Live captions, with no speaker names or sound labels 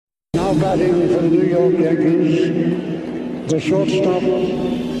Now batting for the New York Yankees, the shortstop,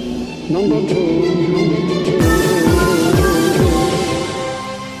 number 2.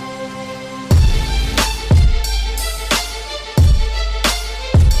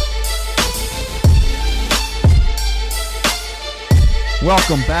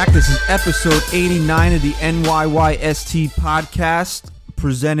 Welcome back. This is episode 89 of the NYYST podcast,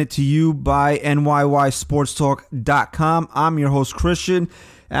 presented to you by NYYSportsTalk.com. I'm your host, Christian.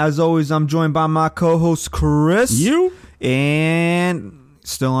 As always, I'm joined by my co-host, Chris. You? And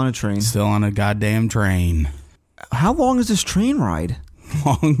still on a train. Still on a goddamn train. How long is this train ride?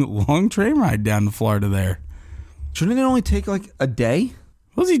 Long train ride down to Florida there. Shouldn't it only take like a day?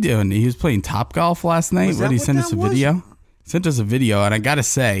 What was he doing? He was playing Topgolf last night. What, he sent us a video? Sent us a video, and I gotta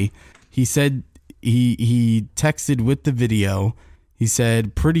say, he said he texted with the video. He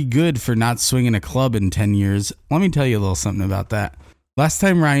said, pretty good for not swinging a club in 10 years. Let me tell you a little something about that. Last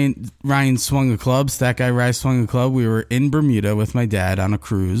time Ryan swung a club, Stat Guy Rye swung a club, we were in Bermuda with my dad on a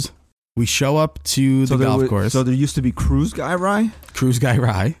cruise. We show up to the golf course. So there used to be Cruise Guy Rye? Cruise Guy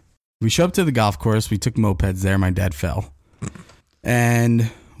Rye. We show up to the golf course. We took mopeds there. My dad fell. And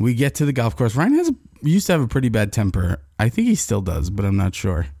we get to the golf course. Ryan used to have a pretty bad temper. I think he still does, but I'm not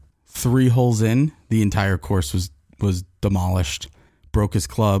sure. 3 holes in, the entire course was demolished. Broke his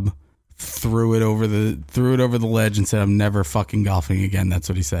club, threw it over the ledge, and said, "I'm never fucking golfing again." That's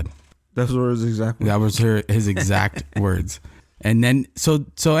what he said. That was his exact words. That was his exact words. And then so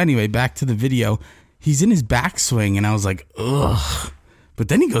anyway, back to the video. He's in his backswing, and I was like, ugh. But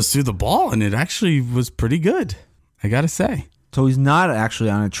then he goes through the ball, and it actually was pretty good. I gotta say. So he's not actually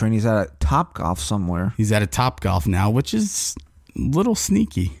on a train. He's at a Topgolf somewhere. He's at a Topgolf now, which is a little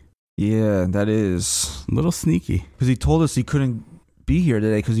sneaky. Yeah, that is. A little sneaky. Because he told us he couldn't be here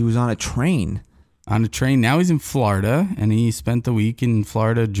today because he was on a train. On a train. Now he's in Florida, and he spent the week in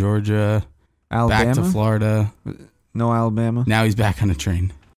Florida, Georgia, Alabama? back to Florida. No Alabama? Now he's back on a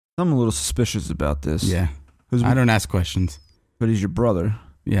train. I'm a little suspicious about this. Yeah. I don't ask questions. But he's your brother.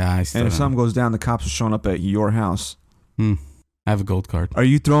 Yeah, I still And if don't. something goes down, the cops are showing up at your house. I have a gold card. Are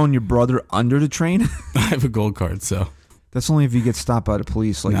you throwing your brother under the train? I have a gold card, so. That's only if you get stopped by the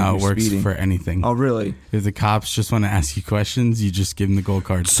police. Like No, it works speeding. for anything. Oh, really? If the cops just want to ask you questions, you just give them the gold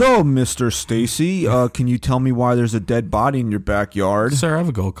card. So, Mr. Stacy, can you tell me why there's a dead body in your backyard? Sir, I have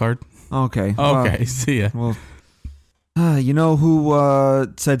a gold card. Okay. Okay, see ya. Well, you know who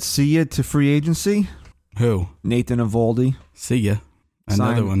said see ya to free agency? Who? Nathan Eovaldi. See ya.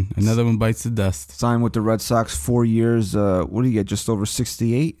 Another one bites the dust. Signed with the Red Sox 4 years. What do you get? Just over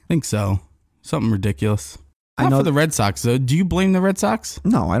 68? I think so. Something ridiculous. I Not know for the Red Sox, though. Do you blame the Red Sox?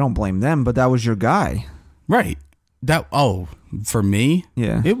 No, I don't blame them, but that was your guy. Right. For me?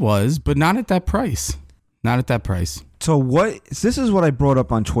 Yeah. It was, but not at that price. Not at that price. So this is what I brought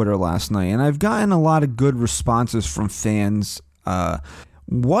up on Twitter last night, and I've gotten a lot of good responses from fans. Should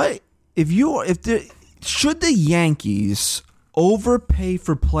the Yankees overpay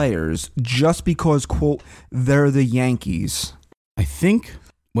for players just because, quote, they're the Yankees? I think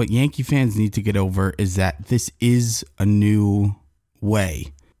what Yankee fans need to get over is that this is a new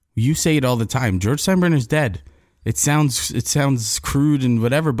way. You say it all the time. George Steinbrenner's dead. It sounds crude and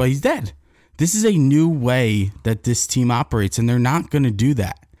whatever, but he's dead. This is a new way that this team operates, and they're not going to do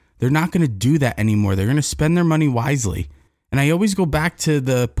that. They're not going to do that anymore. They're going to spend their money wisely. And I always go back to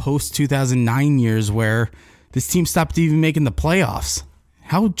the post-2009 years where this team stopped even making the playoffs.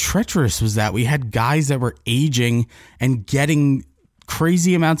 How treacherous was that? We had guys that were aging and getting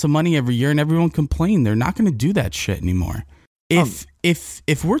crazy amounts of money every year, and everyone complained. They're not going to do that shit anymore. If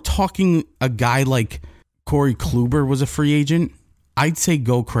we're talking a guy like Corey Kluber was a free agent, I'd say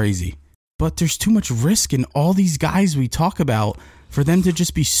go crazy. But there's too much risk in all these guys we talk about for them to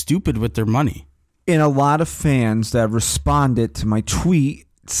just be stupid with their money. And a lot of fans that responded to my tweet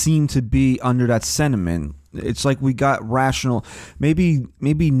seem to be under that sentiment. It's like we got rational. Maybe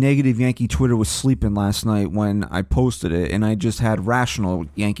negative Yankee Twitter was sleeping last night when I posted it, and I just had rational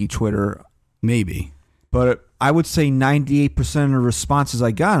Yankee Twitter. Maybe. But I would say 98% of the responses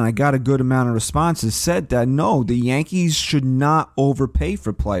I got, and I got a good amount of responses, said that no, the Yankees should not overpay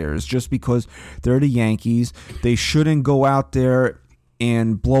for players just because they're the Yankees. They shouldn't go out there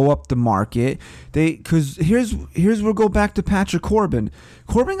and blow up the market. Because here's we'll go back to Patrick Corbin.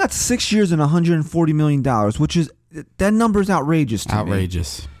 Corbin got 6 years and $140 million, which is, that number is outrageous to me.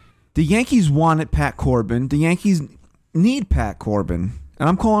 Outrageous. The Yankees wanted Pat Corbin. The Yankees need Pat Corbin. And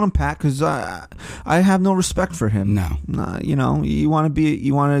I'm calling him Pat because I have no respect for him. No. You want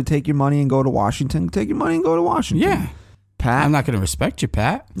to take your money and go to Washington, take your money and go to Washington. Yeah. Pat. I'm not going to respect you,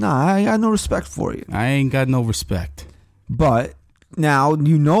 Pat. No, I got no respect for you. I ain't got no respect. But Now,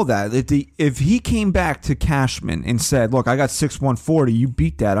 you know that. If he came back to Cashman and said, look, I got 6'140, you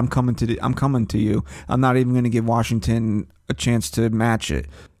beat that. I'm coming to you. I'm not even going to give Washington a chance to match it.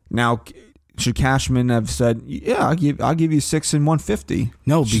 Now, should Cashman have said, yeah, I'll give you 6 and 150?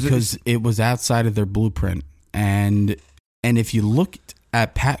 No, because it was outside of their blueprint. And if you looked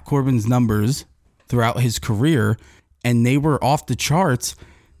at Pat Corbin's numbers throughout his career and they were off the charts,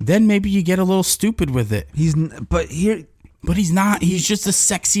 then maybe you get a little stupid with it. But he's not. He's just the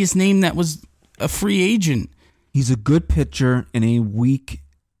sexiest name that was a free agent. He's a good pitcher in a weak.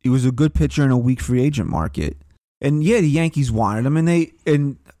 He was a good pitcher in a weak free agent market. And yeah, the Yankees wanted him,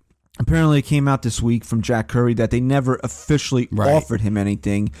 and apparently it came out this week from Jack Curry that they never officially offered him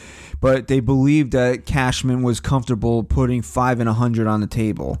anything, but they believed that Cashman was comfortable putting 5 and 100 on the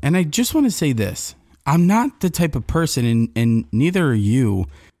table. And I just want to say this: I'm not the type of person, and neither are you,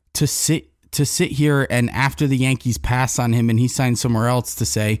 to sit here and after the Yankees pass on him and he signs somewhere else to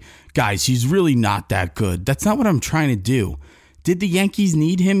say, guys, he's really not that good. That's not what I'm trying to do. Did the Yankees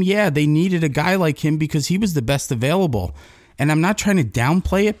need him? Yeah, they needed a guy like him because he was the best available. And I'm not trying to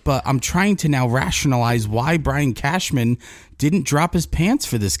downplay it, but I'm trying to now rationalize why Brian Cashman didn't drop his pants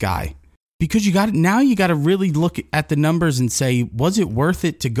for this guy. Because you got to really look at the numbers and say, was it worth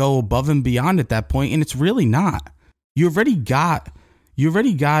it to go above and beyond at that point? And it's really not. You already got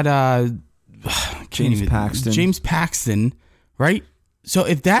James Paxton, right? So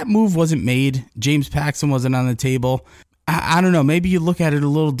if that move wasn't made, James Paxton wasn't on the table, I don't know, maybe you look at it a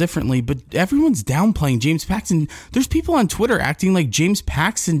little differently, but everyone's downplaying James Paxton. There's people on Twitter acting like James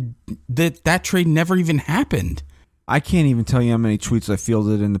Paxton, that trade never even happened. I can't even tell you how many tweets I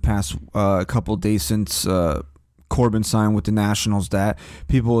fielded in the past couple of days since Corbin signed with the Nationals that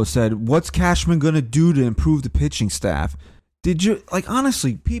people have said, what's Cashman going to do to improve the pitching staff? Did you,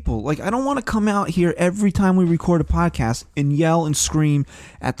 honestly, people, I don't want to come out here every time we record a podcast and yell and scream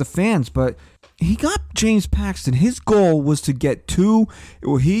at the fans, but he got James Paxton. His goal was to get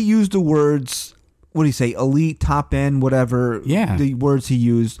he used the words, what do you say, elite, top end, whatever, the words he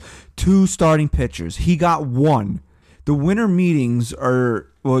used, 2 starting pitchers. He got 1. The winter meetings are,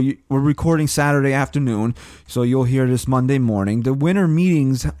 we're recording Saturday afternoon, so you'll hear this Monday morning. The winter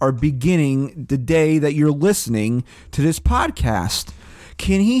meetings are beginning the day that you're listening to this podcast.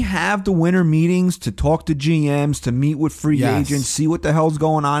 Can he have the winter meetings to talk to GMs, to meet with free agents, see what the hell's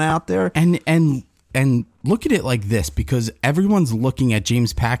going on out there? And look at it like this, because everyone's looking at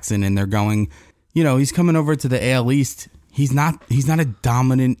James Paxton and they're going, he's coming over to the AL East. He's not a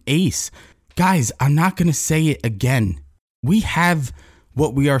dominant ace. Guys, I'm not going to say it again. We have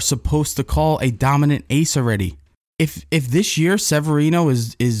what we are supposed to call a dominant ace already. If this year Severino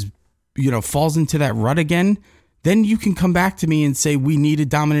is falls into that rut again, then you can come back to me and say we need a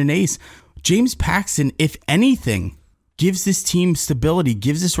dominant ace. James Paxton, if anything, gives this team stability,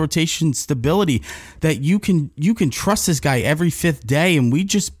 gives this rotation stability that you can trust this guy every 5th day, and we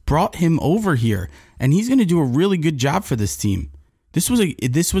just brought him over here, and he's going to do a really good job for this team. This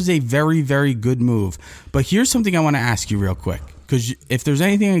was a very, very good move. But here's something I want to ask you real quick, because if there's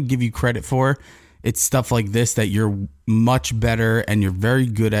anything I give you credit for, it's stuff like this, that you're much better and you're very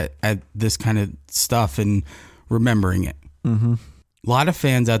good at this kind of stuff and remembering it. Mm-hmm. A lot of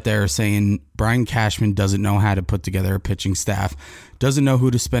fans out there are saying Brian Cashman doesn't know how to put together a pitching staff, doesn't know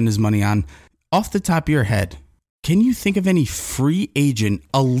who to spend his money on. Off the top of your head, can you think of any free agent,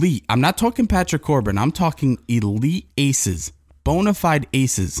 elite? I'm not talking Patrick Corbin. I'm talking elite aces, bona fide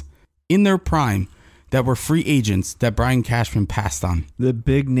aces in their prime that were free agents that Brian Cashman passed on. The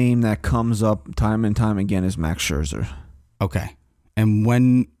big name that comes up time and time again is Max Scherzer. Okay. And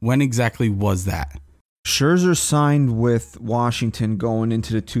when exactly was that? Scherzer signed with Washington going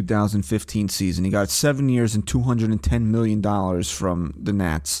into the 2015 season. He got 7 years and $210 million from the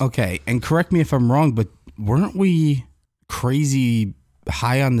Nats. Okay, and correct me if I'm wrong, but weren't we crazy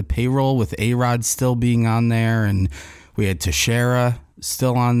high on the payroll with A-Rod still being on there, and we had Teixeira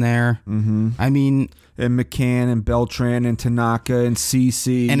still on there? Mm-hmm. I mean... And McCann and Beltran and Tanaka and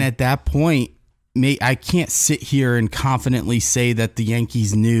CC. And at that point, I can't sit here and confidently say that the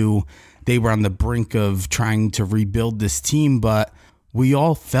Yankees knew they were on the brink of trying to rebuild this team, but we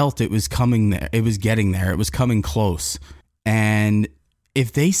all felt it was coming there. It was getting there. It was coming close. And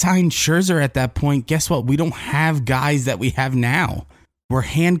if they signed Scherzer at that point, guess what? We don't have guys that we have now. We're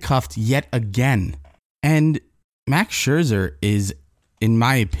handcuffed yet again. And Max Scherzer is, in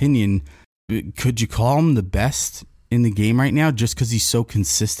my opinion, could you call him the best in the game right now just because he's so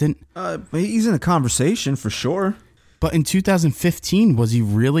consistent? He's in a conversation for sure. But in 2015, was he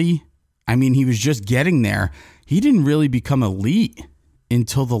really? I mean, he was just getting there. He didn't really become elite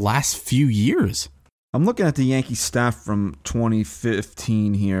until the last few years. I'm looking at the Yankee staff from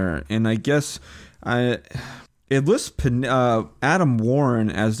 2015 here, and I guess it lists Adam Warren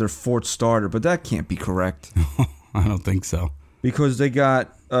as their fourth starter, but that can't be correct. I don't think so. Because they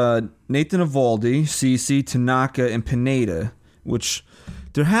got Nathan Eovaldi, CC, Tanaka, and Pineda, which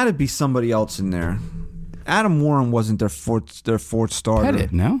there had to be somebody else in there. Adam Warren wasn't their fourth starter.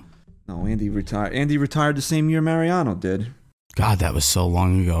 Pettit, no? No, Andy retired. Andy retired the same year Mariano did. God, that was so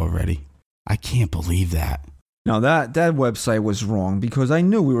long ago already. I can't believe that. No, that website was wrong because I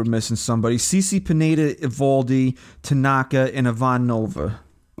knew we were missing somebody. CC, Pineda, Eovaldi, Tanaka, and Ivan Nova.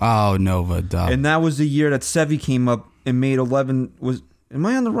 Oh, Nova, duh. And that was the year that Sevy came up and made 11. Am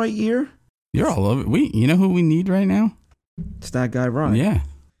I on the right year? You're all over. You know who we need right now? It's that guy, Ryan. Yeah.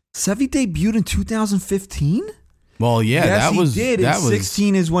 Sevy debuted in 2015? Well, yeah, yes, that was. He did. That in was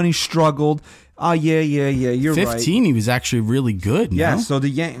 16 is when he struggled. Oh, yeah, you're 15, right. 15, he was actually really good. Yeah, no? so all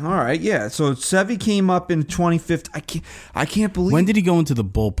right, yeah. So Sevy came up in 2015. I can't believe. When did he go into the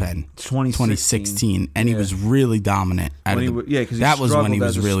bullpen? 2016. And he was really dominant. Because that was when he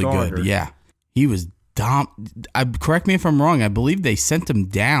was really good. Yeah, he was correct me if I'm wrong. I believe they sent him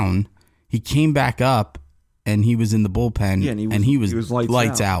down. He came back up, and he was in the bullpen. Yeah, and he was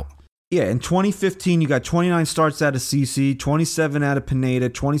lights out. Yeah, in 2015, you got 29 starts out of CC, 27 out of Pineda,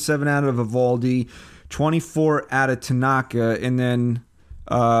 27 out of Eovaldi, 24 out of Tanaka, and then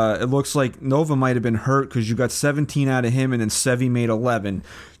it looks like Nova might have been hurt because you got 17 out of him, and then Sevy made 11.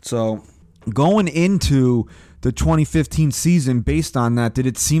 So going into the 2015 season, based on that, did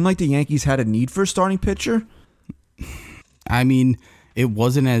it seem like the Yankees had a need for a starting pitcher? I mean, it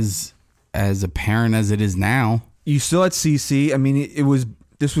wasn't as apparent as it is now. You still had CC. I mean,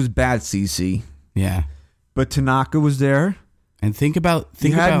 this was bad CC. Yeah. But Tanaka was there. And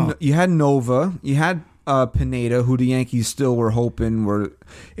you had Nova, you had Pineda, who the Yankees still were hoping were,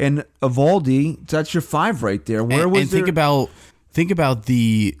 and Eovaldi. That's your five right there. Think about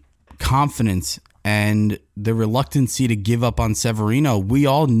the confidence and the reluctancy to give up on Severino. We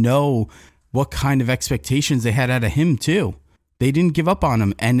all know what kind of expectations they had out of him too. They didn't give up on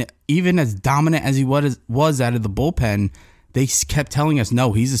him, and even as dominant as he was out of the bullpen, they kept telling us,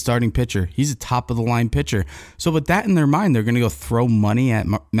 no, he's a starting pitcher. He's a top-of-the-line pitcher. So with that in their mind, they're going to go throw money at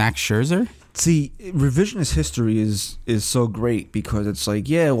Max Scherzer? See, revisionist history is so great because it's like,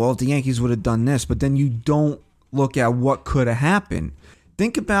 yeah, well, if the Yankees would have done this, but then you don't look at what could have happened.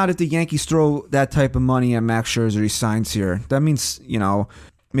 Think about if the Yankees throw that type of money at Max Scherzer, he signs here. That means,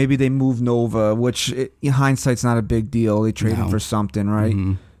 maybe they move Nova, which in hindsight's not a big deal. They trade him for something, right?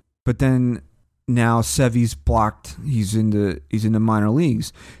 Mm-hmm. But then now Sevy's blocked. He's in the minor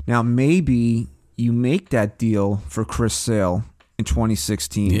leagues. Now maybe you make that deal for Chris Sale in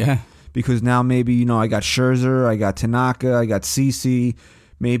 2016. Yeah. Because now maybe I got Scherzer, I got Tanaka, I got CC.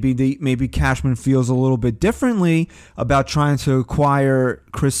 Maybe Cashman feels a little bit differently about trying to acquire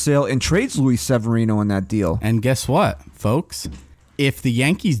Chris Sale and trades Luis Severino in that deal. And guess what, folks? If the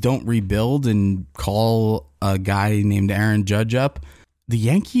Yankees don't rebuild and call a guy named Aaron Judge up, the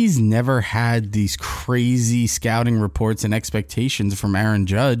Yankees never had these crazy scouting reports and expectations from Aaron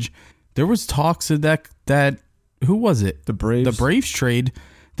Judge. There was talks of that who was it? The Braves. The Braves trade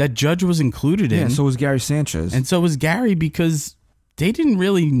that Judge was included in. Yeah, so was Gary Sanchez. And so was Gary because they didn't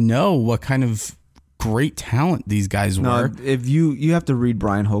really know what kind of great talent these guys were. If you have to read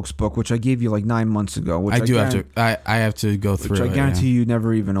Brian Hoke's book, which I gave you like 9 months ago. Which I have to go through it. Which I guarantee you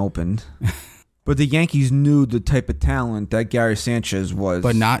never even opened. But the Yankees knew the type of talent that Gary Sanchez was.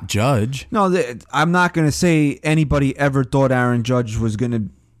 But not Judge. No, I'm not going to say anybody ever thought Aaron Judge was going to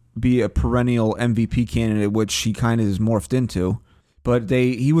be a perennial MVP candidate, which he kind of is morphed into. But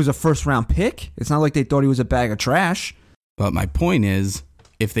he was a first-round pick. It's not like they thought he was a bag of trash. But my point is,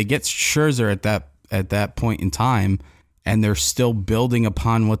 if they get Scherzer at that point in time, and they're still building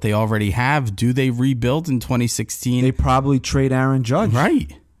upon what they already have, do they rebuild in 2016? They probably trade Aaron Judge.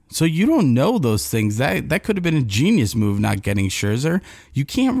 Right. So you don't know those things. That could have been a genius move, not getting Scherzer. You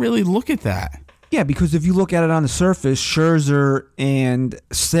can't really look at that. Yeah, because if you look at it on the surface, Scherzer and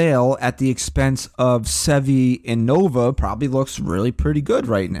Sale at the expense of Sevy and Nova probably looks really pretty good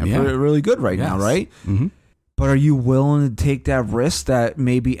right now. Yeah. Really good right now, right? Mm-hmm. But are you willing to take that risk that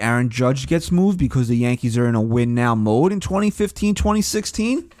maybe Aaron Judge gets moved because the Yankees are in a win-now mode in 2015,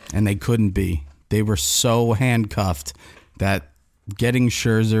 2016? And they couldn't be. They were so handcuffed that getting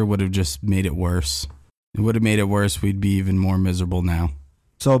Scherzer would have just made it worse. It would have made it worse. We'd be even more miserable now.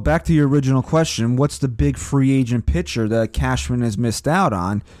 So back to your original question, what's the big free agent pitcher that Cashman has missed out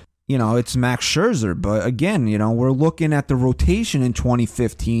on? It's Max Scherzer. But again, we're looking at the rotation in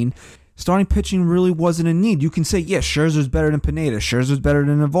 2015. Starting pitching really wasn't a need. You can say, yeah, Scherzer's better than Pineda. Scherzer's better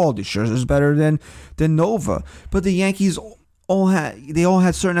than Eovaldi. Scherzer's better than Nova. But the Yankees all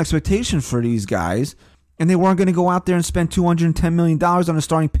had certain expectations for these guys, and they weren't going to go out there and spend $210 million on a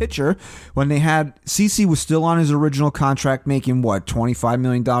starting pitcher when they had CC was still on his original contract making, what, $25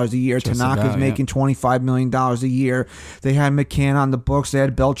 million a year. Tanaka's making $25 million a year. They had McCann on the books. They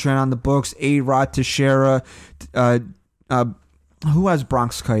had Beltran on the books. A-Rod, Teixeira, who has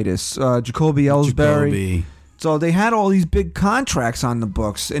bronchitis? Jacoby Ellsbury. So they had all these big contracts on the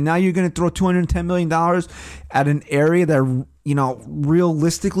books, and now you're going to throw $210 million at an area that,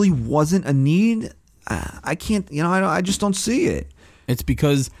 realistically wasn't a need. I can't, I just don't see it. It's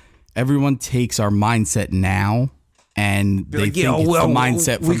because everyone takes our mindset now, and they think it's the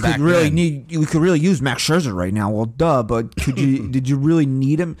mindset from back then. We could really use Max Scherzer right now. Well, duh, but did you really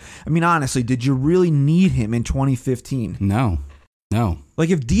need him? I mean, honestly, did you really need him in 2015? No. Like,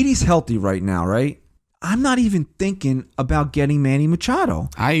 if Didi's healthy right now, right? I'm not even thinking about getting Manny Machado.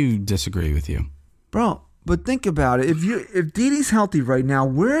 I disagree with you, bro. But think about it. If Didi's healthy right now,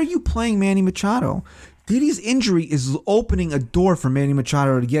 where are you playing Manny Machado? Didi's injury is opening a door for Manny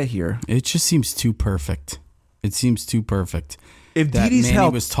Machado to get here. It just seems too perfect. It seems too perfect. If that Didi's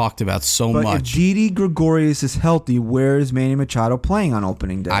Manny was talked about so much. If Didi Gregorius is healthy, where is Manny Machado playing on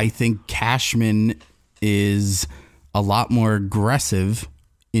opening day? I think Cashman is a lot more aggressive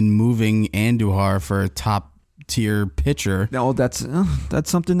in moving Andujar for a top tier pitcher. No, that's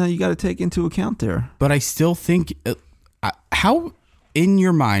something that you got to take into account there. But I still think how in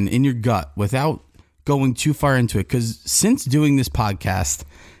your mind, in your gut, without going too far into it, because since doing this podcast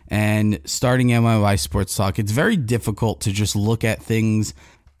and starting MIY Sports Talk, it's very difficult to just look at things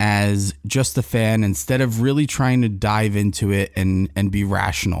as just a fan instead of really trying to dive into it and be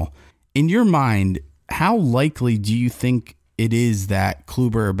rational. In your mind, how likely do you think it is that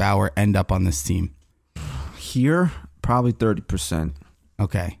Kluber or Bauer end up on this team? Here, probably 30%.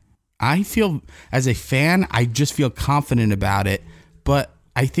 Okay. I feel, as a fan, I just feel confident about it, but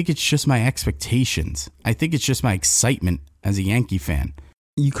I think it's just my expectations. I think it's just my excitement as a Yankee fan.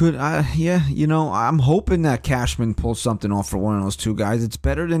 You could, I'm hoping that Cashman pulls something off for one of those two guys. It's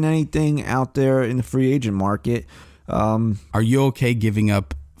better than anything out there in the free agent market. Are you okay giving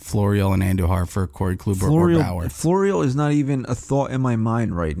up Florial and Andujar for Corey Kluber or Bauer? Florial is not even a thought in my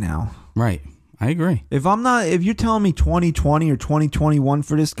mind right now. Right. I agree. If you're telling me 2020 or 2021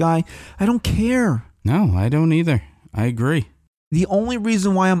 for this guy, I don't care. No, I don't either. I agree. The only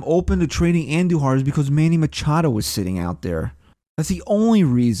reason why I'm open to trading Andujar is because Manny Machado is sitting out there. That's the only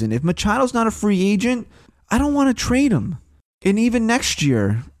reason. If Machado's not a free agent, I don't want to trade him. And even next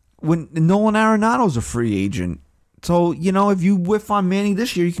year, when Nolan Arenado's a free agent. So, if you whiff on Manny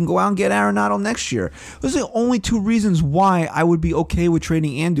this year, you can go out and get Arenado next year. Those are the only two reasons why I would be okay with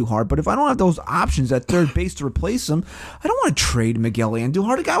trading Andujar. But if I don't have those options at third base to replace him, I don't want to trade Miguel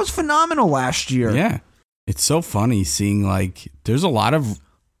Andujar. The guy was phenomenal last year. Yeah. It's so funny seeing, there's a lot of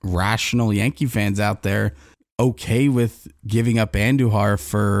rational Yankee fans out there okay with giving up Andujar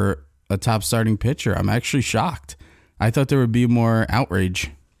for a top starting pitcher. I'm actually shocked. I thought there would be more outrage.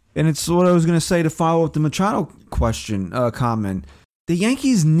 And it's what I was going to say to follow up the Machado comment. The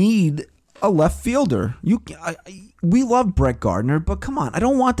Yankees need a left fielder. We love Brett Gardner, but come on, I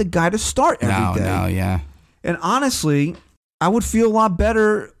don't want the guy to start every day. No, yeah. And honestly, I would feel a lot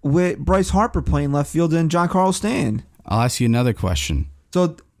better with Bryce Harper playing left field than Giancarlo Stanton. I'll ask you another question.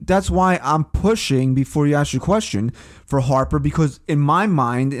 So that's why I'm pushing, before you ask your question, for Harper, because in my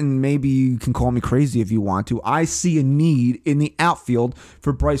mind, and maybe you can call me crazy if you want to, I see a need in the outfield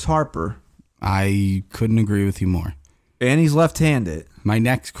for Bryce Harper. I couldn't agree with you more. And he's left-handed. My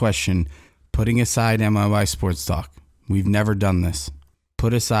next question, putting aside MIY Sports Talk, we've never done this.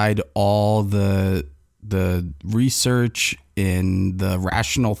 Put aside all the research and the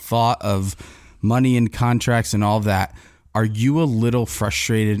rational thought of money and contracts and all of that. Are you a little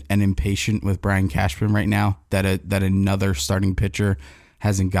frustrated and impatient with Brian Cashman right now that another starting pitcher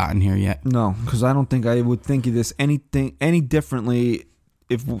hasn't gotten here yet? No, because I don't think I would think of this any differently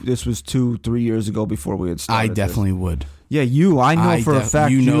if this was 2-3 years ago before we had started. I definitely would. Yeah, I know for a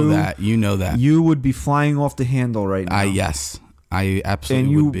fact. You know that. You would be flying off the handle right now. Yes. I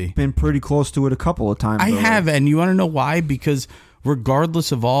absolutely would be. And you've been pretty close to it a couple of times. I have, and you want to know why? Because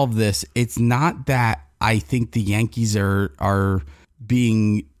regardless of all of this, it's not that I think the Yankees are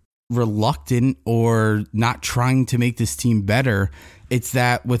being reluctant or not trying to make this team better. It's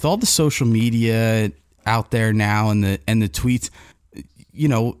that with all the social media out there now and the tweets,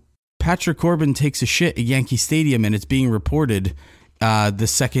 Patrick Corbin takes a shit at Yankee Stadium and it's being reported the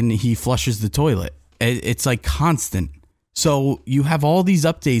second he flushes the toilet. It's like constant. So you have all these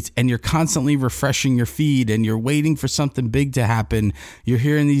updates and you're constantly refreshing your feed and you're waiting for something big to happen. You're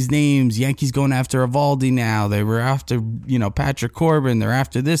hearing these names, Yankees going after Evaldi now. They were after, Patrick Corbin. They're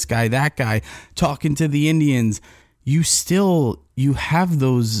after this guy, that guy, talking to the Indians. You have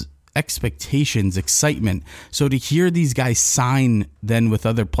those expectations, excitement. So to hear these guys sign then with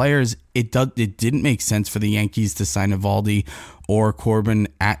other players, it didn't make sense for the Yankees to sign Evaldi or Corbin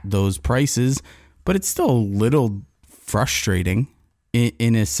at those prices, but it's still a little frustrating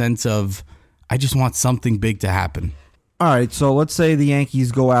in a sense of I just want something big to happen. All right, so let's say the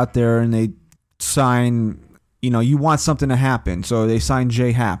Yankees go out there and they sign, you want something to happen, so they sign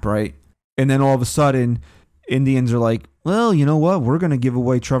J Happ, right? And then all of a sudden, Indians are like, well, you know what? We're going to give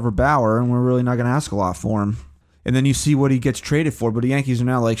away Trevor Bauer, and we're really not going to ask a lot for him. And then you see what he gets traded for, but the Yankees are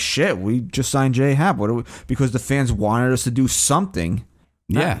now like, shit, we just signed J Happ. Because the fans wanted us to do something.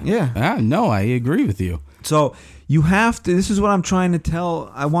 Yeah. No, I agree with you. So you have to, this is what I'm trying to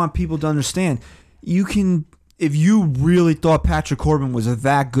tell, I want people to understand. You can, if you really thought Patrick Corbin was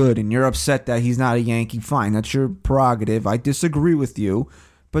that good and you're upset that he's not a Yankee, fine, that's your prerogative. I disagree with you,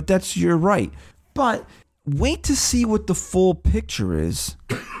 but that's your right. But wait to see what the full picture is.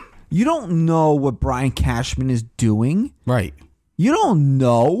 You don't know what Brian Cashman is doing. Right. You don't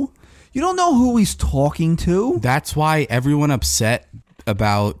know. You don't know who he's talking to. That's why everyone upset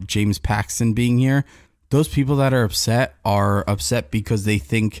about James Paxton being here. Those people that are upset because they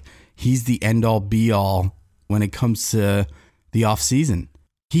think he's the end-all, be-all when it comes to the offseason.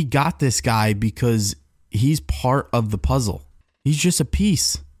 He got this guy because he's part of the puzzle. He's just a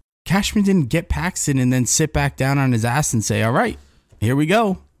piece. Cashman didn't get Paxton and then sit back down on his ass and say, all right, here we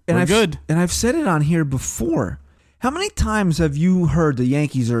go. We're good. And I've said it on here before. How many times have you heard the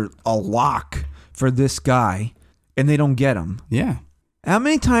Yankees are a lock for this guy and they don't get him? Yeah. How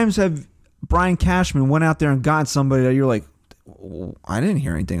many times have Brian Cashman went out there and got somebody that you're like, I didn't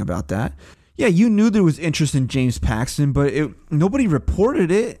hear anything about that. Yeah, you knew there was interest in James Paxton, but nobody reported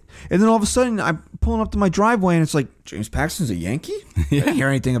it. And then all of a sudden, I'm pulling up to my driveway, and it's like, James Paxton's a Yankee? Yeah. I didn't hear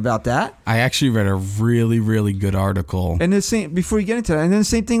anything about that. I actually read a really, really good article. And the same, before you get into that, and then the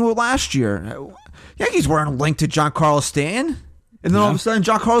same thing with last year. Yankees weren't linked to Giancarlo Stanton. And then all of a sudden,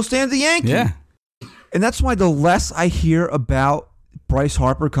 Giancarlo Stanton's a Yankee. Yeah. And that's why the less I hear about Bryce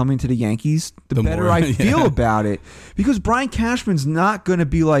Harper coming to the Yankees, the better more, I feel about it. Because Brian Cashman's not going to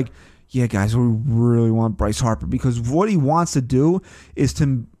be like, yeah, guys, we really want Bryce Harper. Because what he wants to do is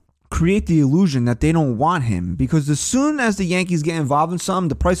to create the illusion that they don't want him. Because as soon as the Yankees get involved in something,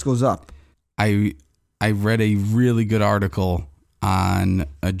 the price goes up. I read a really good article on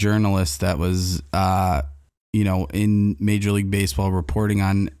a journalist that was, in Major League Baseball, reporting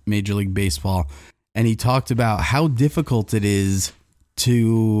on Major League Baseball. And he talked about how difficult it is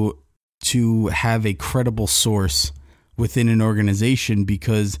to have a credible source within an organization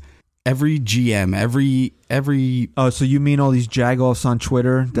because every GM, every Oh, so you mean all these jagoffs on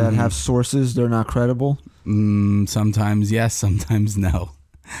Twitter that have sources, they're not credible? Sometimes yes, sometimes no.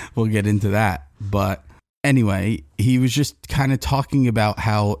 We'll get into that. But anyway, he was just kind of talking about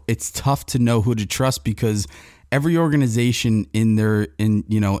how it's tough to know who to trust because every organization in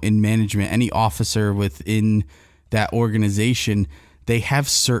management, any officer within that organization, they have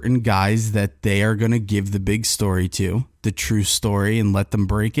certain guys that they are going to give the big story to, the true story, and let them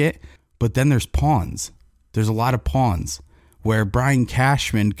break it. But then there's pawns. There's a lot of pawns where Brian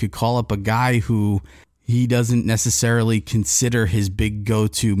Cashman could call up a guy who he doesn't necessarily consider his big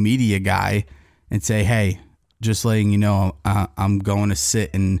go-to media guy and say, hey, just letting you know, I'm going to sit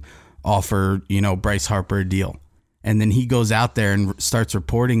and offer, Bryce Harper a deal. And then he goes out there and starts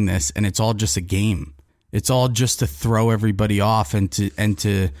reporting this, and it's all just a game. It's all just to throw everybody off and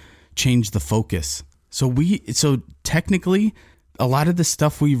to change the focus. So technically, a lot of the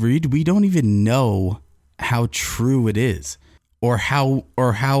stuff we read, we don't even know how true it is, or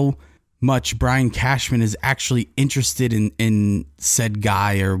how much Brian Cashman is actually interested in said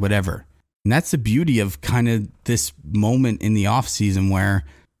guy or whatever. And that's the beauty of kind of this moment in the offseason where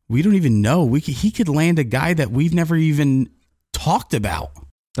we don't even know. He could land a guy that we've never even talked about.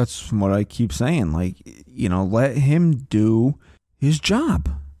 That's what I keep saying. Like, let him do his job.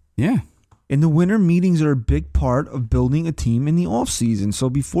 Yeah. And the winter meetings are a big part of building a team in the offseason. So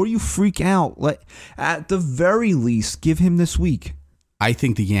before you freak out, at the very least, give him this week. I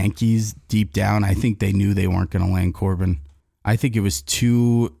think the Yankees, deep down, I think they knew they weren't going to land Corbin. I think it was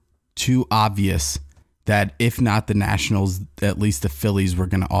too obvious that if not the Nationals, at least the Phillies were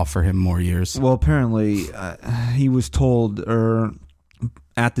going to offer him more years. Well, apparently he was told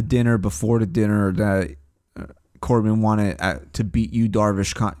at the dinner, before the dinner, that Corbin wanted to beat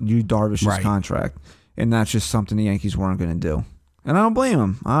Darvish's right. contract. and that's just something the Yankees weren't going to do. And I don't blame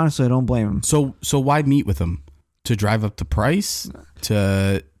him. Honestly, I don't blame him. So why meet with him? To drive up the price?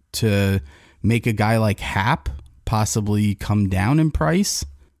 To make a guy like Hap possibly come down in price?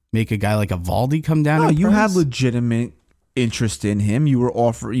 Make a guy like Eovaldi come down in price? No, you had legitimate interest in him. You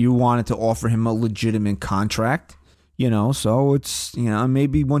wanted to offer him a legitimate contract. So it's,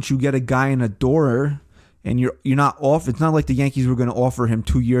 maybe once you get a guy in a door and you're not off, it's not like the Yankees were going to offer him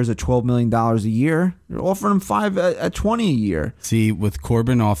 2 years at $12 million a year. You're offering him 5 at $20 a year. See, with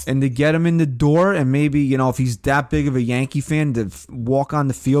Corbin off. And to get him in the door, and maybe, if he's that big of a Yankee fan, to walk on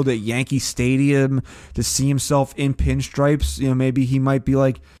the field at Yankee Stadium, to see himself in pinstripes, maybe he might be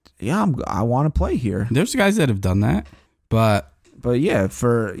like, yeah, I want to play here. There's guys that have done that, but yeah,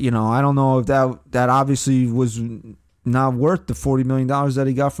 I don't know if that obviously was not worth the $40 million that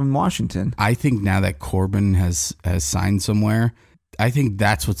he got from Washington. I think now that Corbin has signed somewhere, I think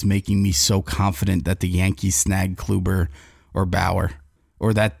that's what's making me so confident that the Yankees snag Kluber or Bauer,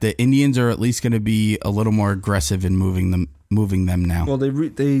 or that the Indians are at least going to be a little more aggressive in moving them now. Well,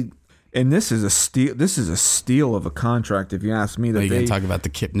 and this is a steal. This is a steal of a contract, if you ask me. Are you going to talk about the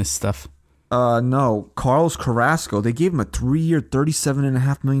Kipnis stuff? No, Carlos Carrasco. They gave him a 3-year,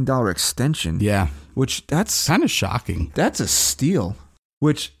 $37.5 million extension. Yeah. Which that's kind of shocking. That's a steal.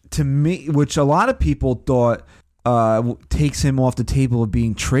 Which to me, a lot of people thought takes him off the table of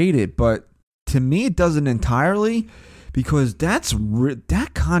being traded, but to me it doesn't entirely, because that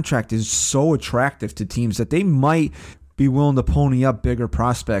contract is so attractive to teams that they might be willing to pony up bigger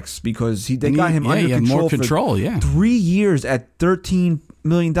prospects, because they got him under control for 3 years at $13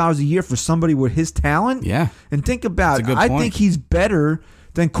 million a year for somebody with his talent. Yeah. And think about it. I think he's better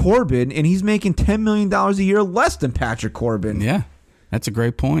than Corbin, and he's making $10 million a year less than Patrick Corbin. Yeah, that's a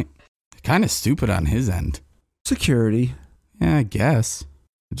great point. Kind of stupid on his end. Security. Yeah, I guess.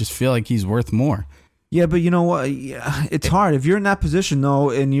 I just feel like he's worth more. Yeah, but you know what? It's hard. If you're in that position,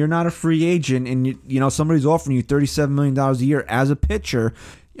 though, and you're not a free agent, and somebody's offering you $37 million a year as a pitcher,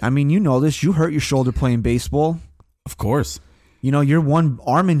 I mean, you know this. You hurt your shoulder playing baseball. Of course. You're one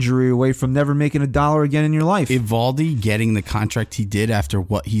arm injury away from never making a dollar again in your life. Eovaldi getting the contract he did after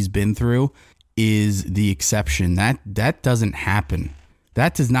what he's been through is the exception. That doesn't happen.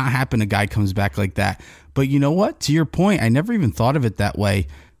 That does not happen. A guy comes back like that. But you know what? To your point, I never even thought of it that way.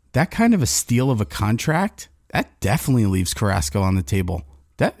 That kind of a steal of a contract, that definitely leaves Carrasco on the table.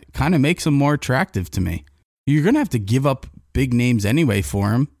 That kind of makes him more attractive to me. You're going to have to give up big names anyway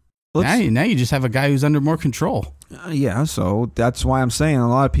for him. Now you just have a guy who's under more control. Yeah, so that's why I'm saying a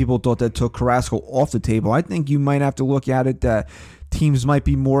lot of people thought that took Carrasco off the table. I think you might have to look at it that teams might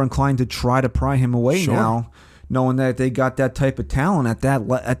be more inclined to try to pry him away now, knowing that they got that type of talent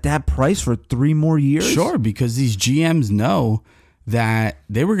at that price for 3 more years. Sure, because these GMs know that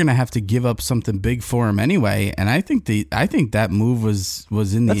they were going to have to give up something big for him anyway, and I think that move was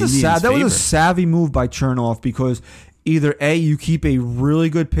in the Indians' favor. That was a savvy move by Chernoff, because either A, you keep a really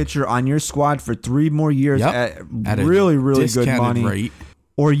good pitcher on your squad for 3 more years at really, really good money, rate.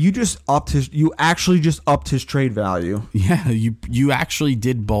 Or you actually just upped his trade value. Yeah, you actually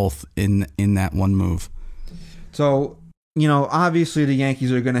did both in that one move. So, obviously the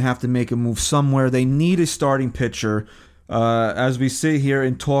Yankees are going to have to make a move somewhere. They need a starting pitcher. As we sit here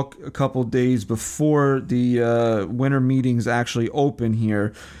and talk a couple days before the winter meetings actually open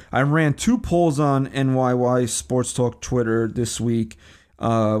here, I ran 2 polls on NYY Sports Talk Twitter this week.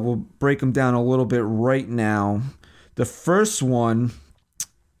 We'll break them down a little bit right now. The first one,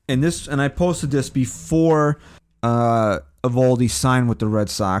 and I posted this before Eovaldi signed with the Red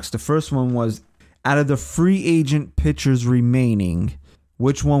Sox. The first one was, out of the free agent pitchers remaining,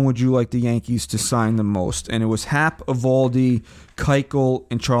 which one would you like the Yankees to sign the most? And it was Hap, Eovaldi, Keuchel,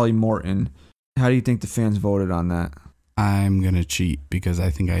 and Charlie Morton. How do you think the fans voted on that? I'm going to cheat because I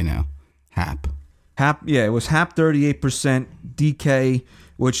think I know. Hap, yeah, it was Hap 38%, DK,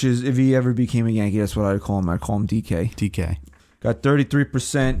 which is, if he ever became a Yankee, that's what I'd call him. I'd call him DK. Got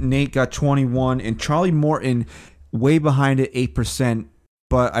 33%, Nate got 21%, and Charlie Morton way behind it, 8%.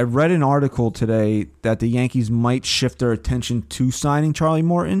 But I read an article today that the Yankees might shift their attention to signing Charlie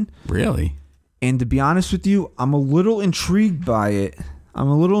Morton. Really? And to be honest with you, I'm a little intrigued by it.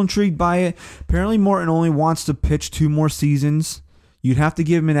 Apparently, Morton only wants to pitch 2 more seasons. You'd have to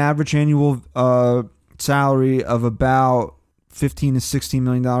give him an average annual salary of about $15 to $16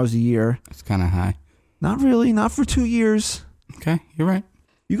 million a year. That's kind of high. Not really. Not for 2 years. Okay, you're right.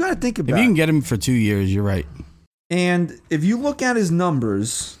 You got to think about it. If you can get him for 2 years, you're right. And if you look at his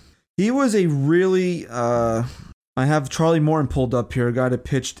numbers, he was a really, I have Charlie Morton pulled up here, a guy that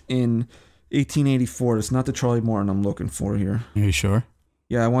pitched in 1884. It's not the Charlie Morton I'm looking for here. Are you sure?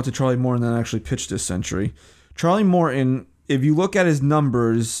 Yeah, I went to Charlie Morton that actually pitched this century. Charlie Morton, if you look at his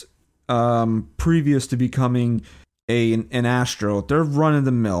numbers previous to becoming an Astro, they're running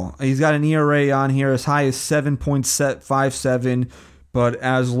the mill. He's got an ERA on here as high as 7.57, but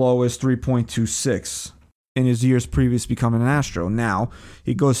as low as 3.26 in his years previous becoming an Astro. Now,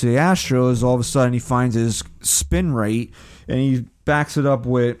 he goes to the Astros, all of a sudden he finds his spin rate, and he backs it up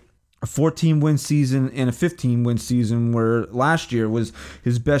with a 14-win season and a 15-win season, where last year was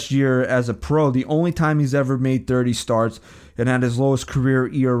his best year as a pro, the only time he's ever made 30 starts, and had his lowest career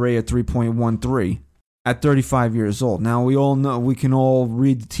ERA at 3.13 at 35 years old. Now, we all know, we can all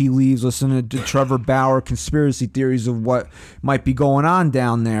read the tea leaves, listen to Trevor Bauer conspiracy theories of what might be going on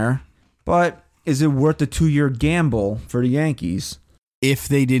down there, but is it worth the 2-year gamble for the Yankees? If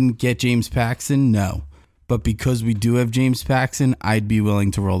they didn't get James Paxton, no. But because we do have James Paxton, I'd be willing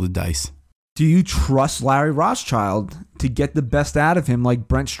to roll the dice. Do you trust Larry Rothschild to get the best out of him like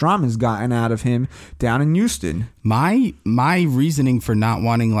Brent Strom has gotten out of him down in Houston? My reasoning for not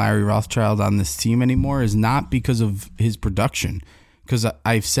wanting Larry Rothschild on this team anymore is not because of his production. Because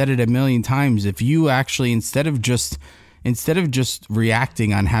I've said it a million times. If you actually, instead of just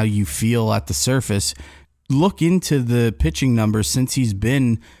reacting on how you feel at the surface, look into the pitching numbers since he's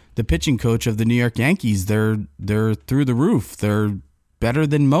been the pitching coach of the New York Yankees. They're through the roof. They're better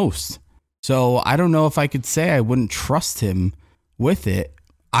than most. So I don't know if I could say I wouldn't trust him with it.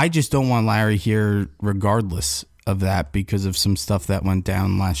 I just don't want Larry here regardless of that because of some stuff that went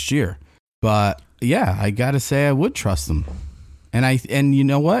down last year. But yeah, I got to say I would trust him. And you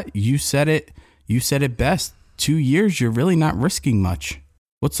know what? You said it best. 2 years, you're really not risking much.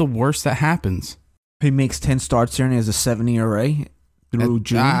 What's the worst that happens? He makes 10 starts here and he has a 7 ERA through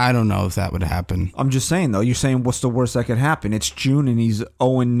June. I don't know if that would happen. I'm just saying, though. You're saying what's the worst that could happen? It's June and he's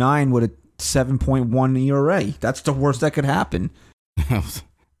 0-9 with a 7.1 ERA. That's the worst that could happen.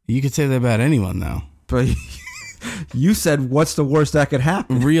 You could say that about anyone, though. But you said what's the worst that could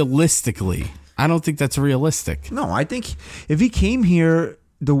happen? Realistically. I don't think that's realistic. No, I think if he came here,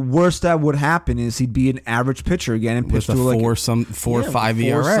 the worst that would happen is he'd be an average pitcher again and pitch with through a 4 or 5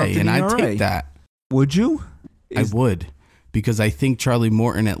 ERA, and I'd take that. Would you? I would, because I think Charlie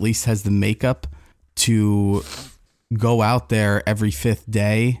Morton at least has the makeup to go out there every 5th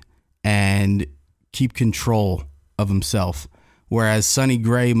day and keep control of himself. Whereas Sonny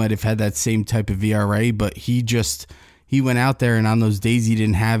Gray might have had that same type of ERA, but he went out there, and on those days he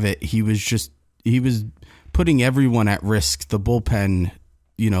didn't have it, he was putting everyone at risk. The bullpen,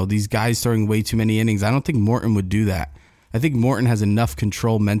 these guys throwing way too many innings. I don't think Morton would do that. I think Morton has enough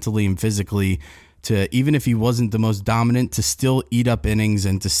control mentally and physically to, even if he wasn't the most dominant, to still eat up innings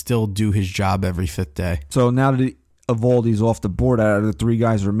and to still do his job every 5th day. So now that Eovaldi's off the board, out of the 3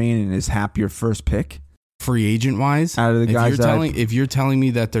 guys remaining, is Happ your first pick? Free agent wise? Out of the guys if you're telling me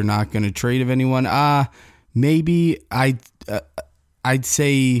that they're not going to trade of anyone, maybe I'd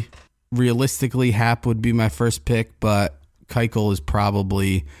say realistically Happ would be my first pick, but Keuchel is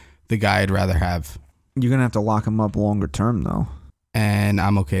probably the guy I'd rather have. You're going to have to lock him up longer term, though. And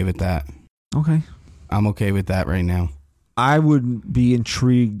I'm okay with that. Okay. I'm okay with that right now. I would be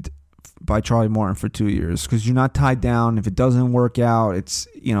intrigued by Charlie Morton for 2 years because you're not tied down. If it doesn't work out, it's,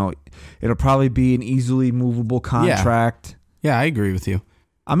 it'll probably be an easily movable contract. Yeah, I agree with you.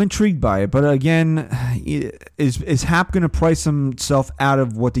 I'm intrigued by it. But again, is Happ going to price himself out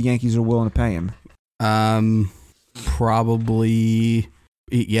of what the Yankees are willing to pay him? Probably.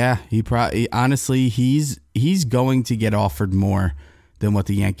 Yeah, honestly, he's going to get offered more than what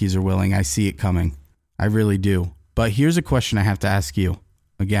the Yankees are willing. I see it coming. I really do. But here's a question I have to ask you.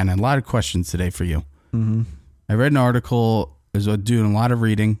 Again, a lot of questions today for you. Mm-hmm. I read an article. I was doing a lot of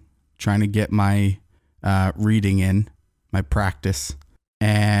reading, trying to get my reading in, my practice.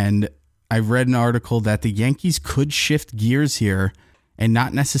 And I read an article that the Yankees could shift gears here and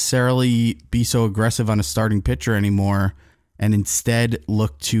not necessarily be so aggressive on a starting pitcher anymore, and instead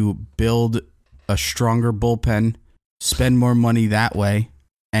look to build a stronger bullpen, spend more money that way,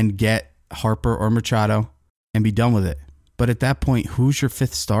 and get Harper or Machado and be done with it. But at that point, who's your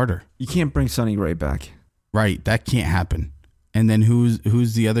 5th starter? You can't bring Sonny Gray back. Right, that can't happen. And then who's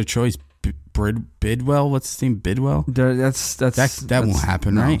the other choice? Bidwell? What's his name? Bidwell? That won't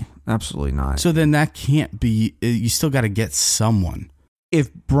happen, no, right? Absolutely not. So then that can't be. You still got to get someone.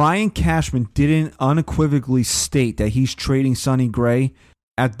 If Brian Cashman didn't unequivocally state that he's trading Sonny Gray,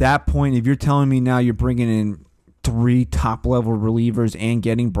 at that point, if you're telling me now you're bringing in 3 top-level relievers and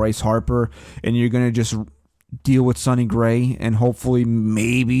getting Bryce Harper, and you're going to just deal with Sonny Gray and hopefully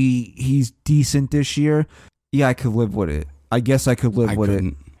maybe he's decent this year, yeah, I could live with it. I guess I could live with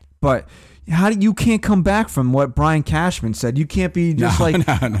it. But you can't come back from what Brian Cashman said. You can't be just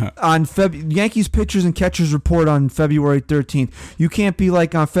No. on Yankees pitchers and catchers report on February 13th. You can't be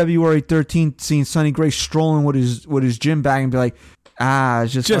like on February 13th seeing Sonny Gray strolling with his gym bag and be like,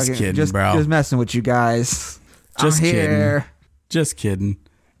 it's just kidding, bro. Just messing with you guys. Just I'm kidding. here. Just kidding.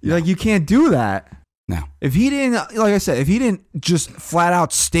 Like, you can't do that. No. If he didn't, like I said, if he didn't just flat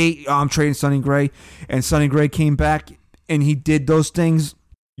out state, I'm trading Sonny Gray, and Sonny Gray came back and he did those things,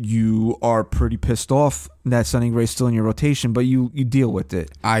 you are pretty pissed off that Sonny Gray's still in your rotation, but you deal with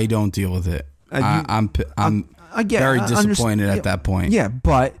it. I don't deal with it. I'm very disappointed at that point. Yeah,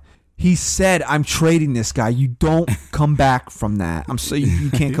 but he said, I'm trading this guy. You don't come back from that.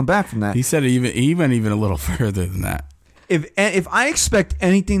 You can't come back from that. He said he went even a little further than that. If I expect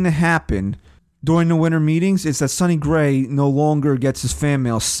anything to happen during the winter meetings, it's that Sonny Gray no longer gets his fan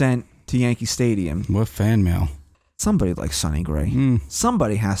mail sent to Yankee Stadium. What fan mail? Somebody likes Sonny Gray.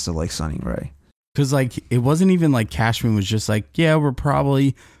 Somebody has to like Sonny Gray. Because it wasn't even like Cashman was just like, yeah, we're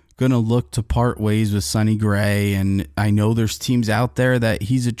probably going to look to part ways with Sonny Gray. And I know there's teams out there that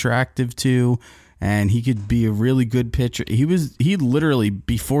he's attractive to, and he could be a really good pitcher. He literally,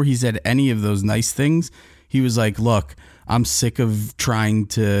 before he said any of those nice things, he was like, look, I'm sick of trying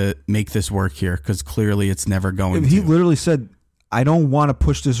to make this work here because clearly it's never going to. He literally said, I don't want to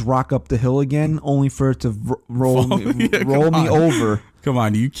push this rock up the hill again, only for it to roll me over. Come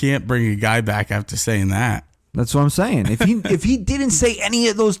on, you can't bring a guy back after saying that. That's what I'm saying. If he didn't say any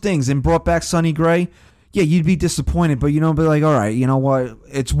of those things and brought back Sonny Gray, yeah, you'd be disappointed. But be like, all right, you know what?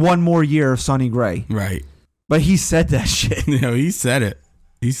 It's one more year of Sonny Gray. Right. But he said that shit. He said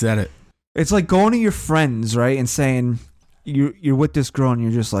it. It's like going to your friends, right, and saying you're with this girl and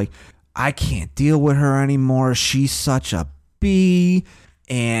you're just like, I can't deal with her anymore. She's such a B,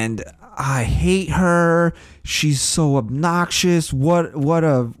 and I hate her. She's so obnoxious. What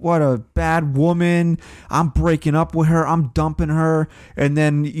a bad woman. I'm breaking up with her. I'm dumping her. And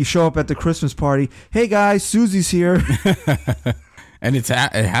then you show up at the Christmas party. Hey guys, Susie's here. And it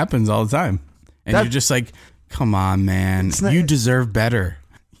happens all the time. And you're just like, come on, man. You deserve better.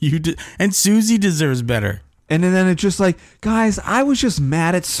 And Susie deserves better. And then it's just like, guys, I was just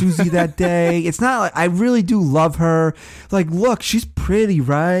mad at Susie that day. It's not like I really do love her. Like, look, she's pretty,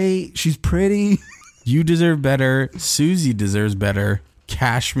 right? She's pretty. You deserve better. Susie deserves better.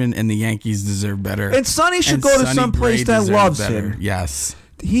 Cashman and the Yankees deserve better. And Sonny should go to some place that loves him. Yes.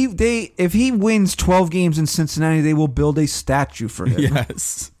 If he wins 12 games in Cincinnati, they will build a statue for him.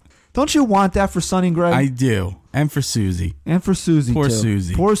 Yes. Don't you want that for Sonny Gray? I do. And for Susie. And for Susie, Poor too.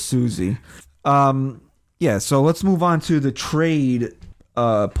 Susie. Poor Susie. Yeah, so let's move on to the trade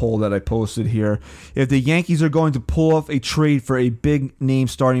poll that I posted here. If the Yankees are going to pull off a trade for a big name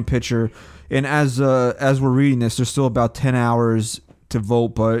starting pitcher, and as we're reading this, there's still about 10 hours to vote,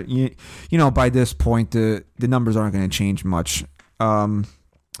 but you know by this point the numbers aren't going to change much. Who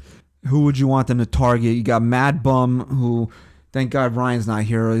would you want them to target? You got Mad Bum, who, thank God Ryan's not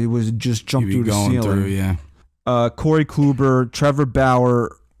here. He was just jumped through the ceiling. Corey Kluber, Trevor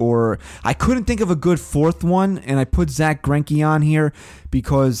Bauer. Or I couldn't think of a good fourth one, and I put Zach Greinke on here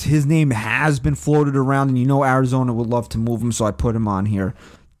because his name has been floated around, and Arizona would love to move him, so I put him on here.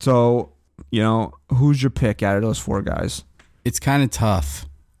 So, who's your pick out of those four guys? It's kind of tough.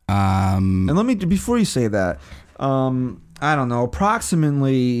 And let me, before you say that, I don't know,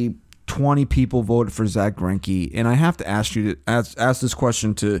 approximately 20 people voted for Zach Greinke, and I have to ask you to ask this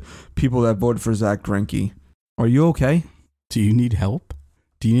question to people that voted for Zach Greinke. Are you okay? Do you need help?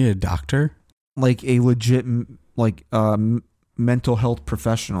 Do you need a doctor? Like a legit, mental health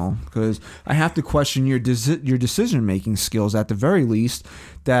professional, because I have to question your decision-making skills at the very least.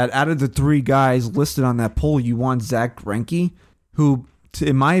 That out of the three guys listed on that poll, you want Zach Greinke, who,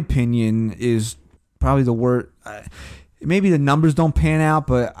 in my opinion, is probably the worst. Maybe the numbers don't pan out,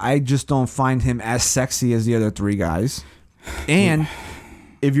 but I just don't find him as sexy as the other three guys. And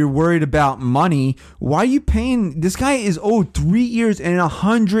if you're worried about money, why are you paying? This guy is owed 3 years and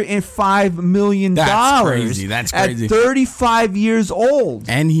 $105 million. That's crazy. That's crazy. At 35 years old.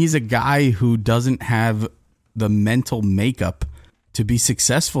 And he's a guy who doesn't have the mental makeup to be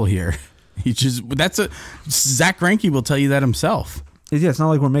successful here. Zach Greinke will tell you that himself. Yeah, it's not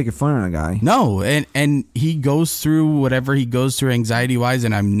like we're making fun of a guy. No, and he goes through whatever he goes through anxiety-wise,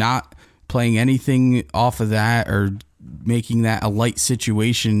 and I'm not playing anything off of that or making that a light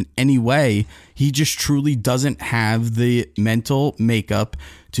situation anyway. He just truly doesn't have the mental makeup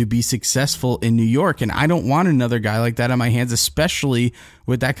to be successful in New York, and I don't want another guy like that on my hands, especially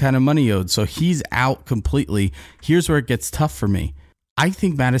with that kind of money owed. So he's out completely. Here's where it gets tough for me. I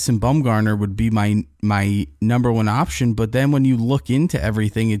think Madison Bumgarner would be my number one option, but then when you look into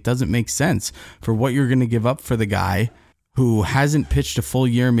everything, it doesn't make sense for what you're going to give up for the guy who hasn't pitched a full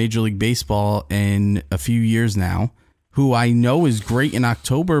year in Major League Baseball in a few years now, who I know is great in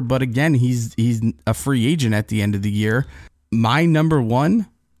October, but again, he's a free agent at the end of the year. My number one,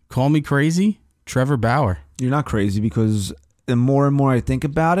 call me crazy, Trevor Bauer. You're not crazy, because the more and more I think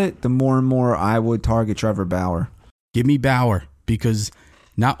about it, the more and more I would target Trevor Bauer. Give me Bauer, because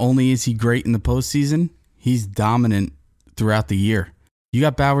not only is he great in the postseason, he's dominant throughout the year. You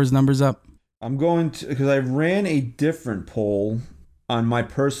got Bauer's numbers up? I'm going to, because I ran a different poll on my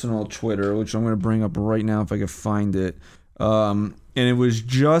personal Twitter, which I'm going to bring up right now if I can find it. And it was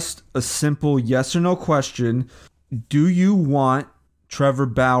just a simple yes or no question. Do you want Trevor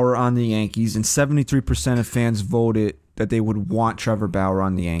Bauer on the Yankees? And 73% of fans voted that they would want Trevor Bauer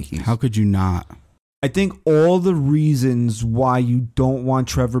on the Yankees. How could you not? I think all the reasons why you don't want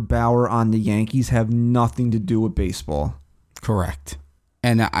Trevor Bauer on the Yankees have nothing to do with baseball. Correct.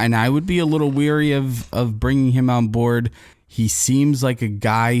 And I would be a little weary of bringing him on board. He seems like a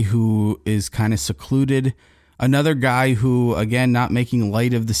guy who is kind of secluded. Another guy who, again, not making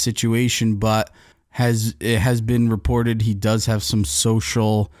light of the situation, but it has been reported he does have some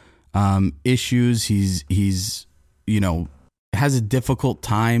social issues. He's has a difficult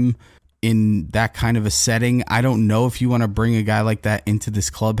time in that kind of a setting. I don't know if you want to bring a guy like that into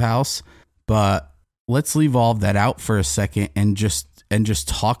this clubhouse, but let's leave all of that out for a second and just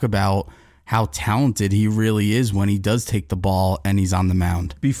talk about how talented he really is when he does take the ball and he's on the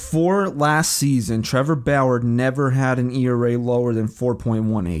mound. Before last season, Trevor Bauer never had an ERA lower than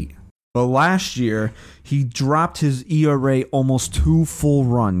 4.18. But last year, he dropped his ERA almost 2 full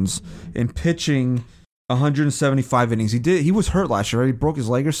runs in pitching 175 innings. He was hurt last year, right? He broke his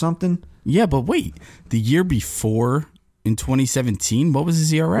leg or something? Yeah, but wait. The year before, in 2017, what was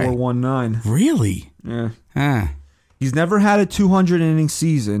his ERA? 4.19. Really? Yeah. He's never had a 200-inning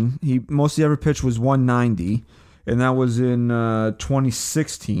season. He mostly ever pitched was 190, and that was in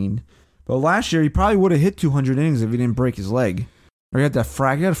 2016. But last year, he probably would have hit 200 innings if he didn't break his leg. Or he had a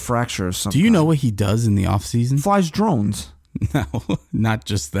fracture or something. Do you know what he does in the offseason? Flies drones. No, not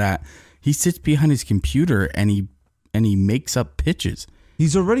just that. He sits behind his computer and he makes up pitches.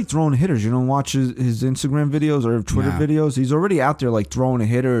 He's already throwing hitters. You don't watch his Instagram videos or Twitter videos? He's already out there like throwing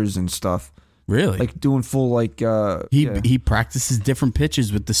hitters and stuff. Really? Like doing full He practices different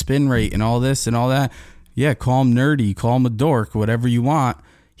pitches with the spin rate and all this and all that. Yeah, call him nerdy, call him a dork, whatever you want.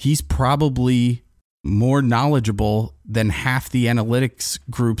 He's probably more knowledgeable than half the analytics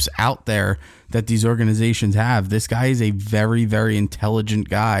groups out there that these organizations have. This guy is a very, very intelligent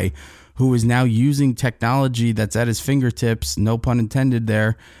guy who is now using technology that's at his fingertips, no pun intended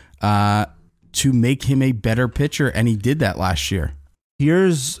there, to make him a better pitcher, and he did that last year.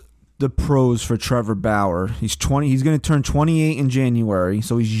 Here's the pros for Trevor Bauer. He's 20. He's going to turn 28 in January,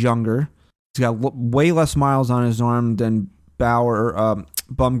 so he's younger. He's got way less miles on his arm than Bauer,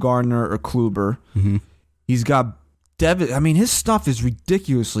 Bumgarner, or Kluber. Mm-hmm. He's got his stuff is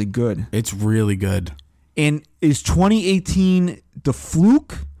ridiculously good. It's really good. And is 2018 the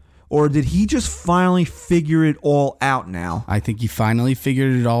fluke, or did he just finally figure it all out now? I think he finally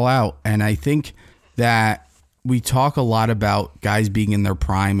figured it all out, and I think that we talk a lot about guys being in their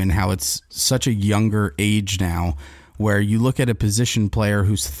prime and how it's such a younger age now, where you look at a position player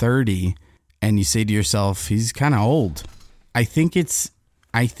who's 30 and you say to yourself, he's kind of old. I think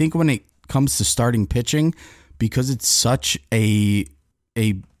when it comes to starting pitching, because it's such a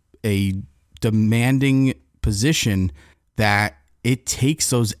demanding position that it takes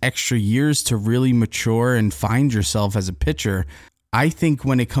those extra years to really mature and find yourself as a pitcher. I think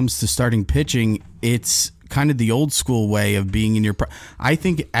when it comes to starting pitching, it's kind of the old school way of being in your I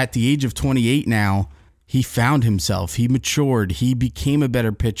think at the age of 28 now, he found himself. He matured. He became a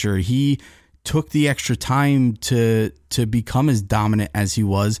better pitcher. He took the extra time to become as dominant as he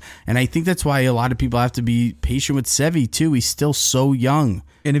was. And I think that's why a lot of people have to be patient with Sevy too. He's still so young.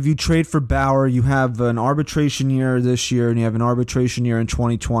 And if you trade for Bauer, you have an arbitration year this year, and you have an arbitration year in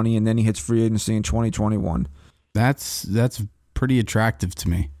 2020, and then he hits free agency in 2021. That's pretty attractive to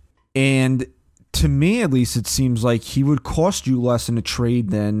me. And to me, at least, it seems like he would cost you less in a trade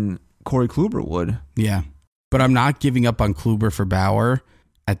than Corey Kluber would. Yeah. But I'm not giving up on Kluber for Bauer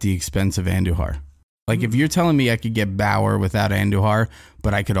at the expense of Andujar. Like, if you're telling me I could get Bauer without Andujar,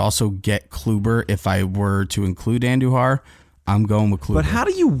 but I could also get Kluber if I were to include Andujar, I'm going with Kluber. But how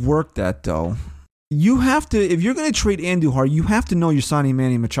do you work that, though? You have to, if you're going to trade Andujar, you have to know you're signing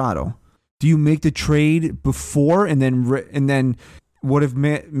Manny Machado. Do you make the trade before, and then what if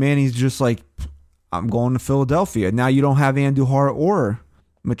Manny's just like, I'm going to Philadelphia. Now you don't have Andujar or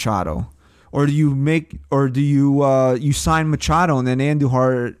Machado. Or do you sign Machado and then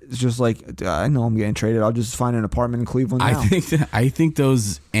Andujar is just like, I know I'm getting traded. I'll just find an apartment in Cleveland now. I think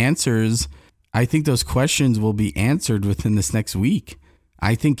those questions will be answered within this next week.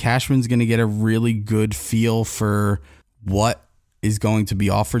 I think Cashman's going to get a really good feel for what is going to be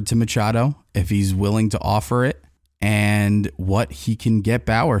offered to Machado, if he's willing to offer it, and what he can get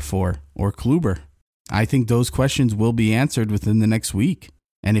Bauer for, or Kluber. I think those questions will be answered within the next week.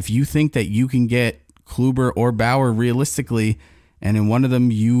 And if you think that you can get Kluber or Bauer realistically, and in one of them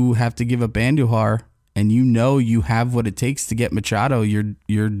you have to give up Andujar, and you know you have what it takes to get Machado,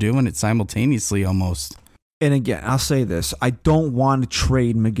 you're doing it simultaneously almost. And again, I'll say this. I don't want to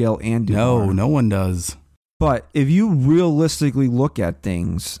trade Miguel Andujar. No one does. But if you realistically look at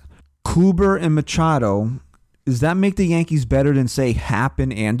things, Kluber and Machado, does that make the Yankees better than, say, Happ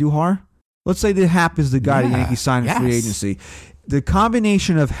and Andujar? Let's say that Happ is the guy the Yankees signed in free agency. The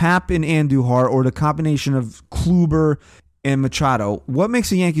combination of Happ and Andujar, or the combination of Kluber and Machado, what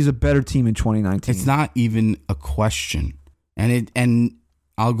makes the Yankees a better team in 2019? It's not even a question. And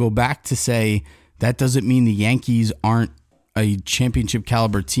I'll go back to say that doesn't mean the Yankees aren't a championship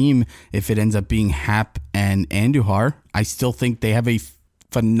caliber team if it ends up being Happ and Andujar. I still think they have a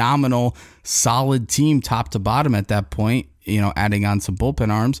phenomenal, solid team top to bottom at that point, adding on some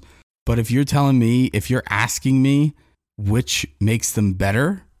bullpen arms. But if you're asking me which makes them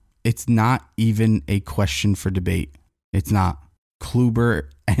better, it's not even a question for debate. It's not. Kluber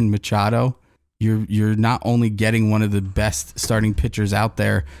and Machado, you're not only getting one of the best starting pitchers out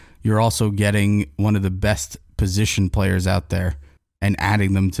there, you're also getting one of the best position players out there and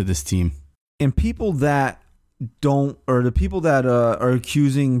adding them to this team. And people that are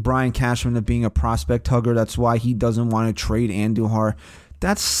accusing Brian Cashman of being a prospect hugger, that's why he doesn't want to trade Andujar,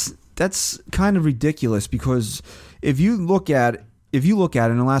 that's kind of ridiculous, because if you look at it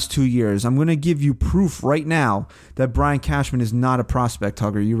in the last 2 years, I'm going to give you proof right now that Brian Cashman is not a prospect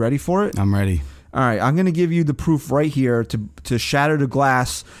hugger. You ready for it? I'm ready. All right, I'm going to give you the proof right here to shatter the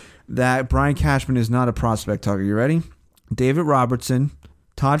glass that Brian Cashman is not a prospect hugger. You ready? David Robertson,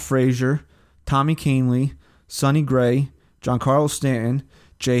 Todd Frazier, Tommy Kahnle, Sonny Gray, Giancarlo Stanton,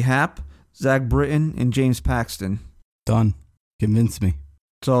 Jay Happ, Zach Britton, and James Paxton. Done. Convince me.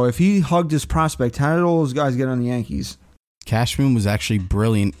 So if he hugged his prospect, how did all those guys get on the Yankees? Cashman was actually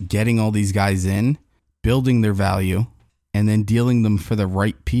brilliant getting all these guys in, building their value, and then dealing them for the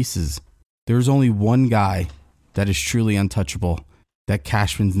right pieces. There's only one guy that is truly untouchable that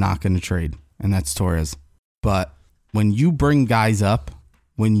Cashman's not going to trade, and that's Torres. But when you bring guys up,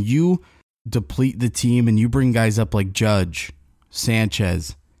 when you deplete the team and you bring guys up like Judge,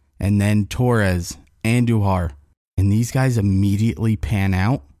 Sanchez, and then Torres, Andujar, and these guys immediately pan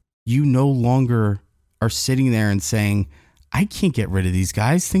out, you no longer are sitting there and saying, I can't get rid of these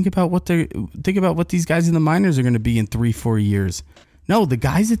guys. Think about what these guys in the minors are going to be in 3-4 years. No, the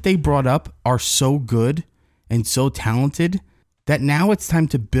guys that they brought up are so good and so talented that now it's time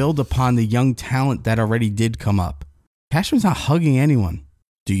to build upon the young talent that already did come up. Cashman's not hugging anyone.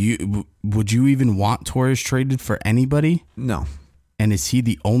 Would you even want Torres traded for anybody? No. And is he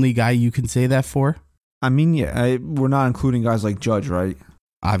the only guy you can say that for? I mean, yeah, we're not including guys like Judge, right?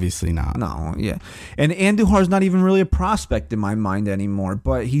 Obviously not. No, yeah. And Andujar's not even really a prospect in my mind anymore,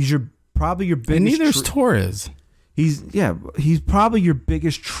 but he's probably your biggest... And neither's Torres. He's probably your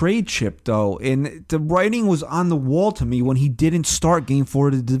biggest trade chip, though. And the writing was on the wall to me when he didn't start Game 4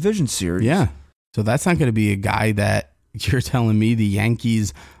 of the division series. Yeah. So that's not going to be a guy that you're telling me the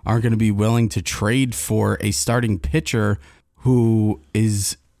Yankees aren't going to be willing to trade for a starting pitcher who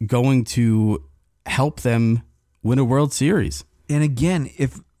is going to help them win a World Series. And again,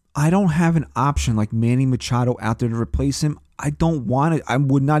 if I don't have an option like Manny Machado out there to replace him, I don't want it. I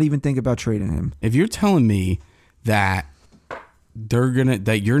would not even think about trading him. If you're telling me that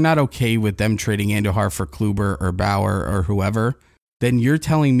you're not okay with them trading Andujar for Kluber or Bauer or whoever, then you're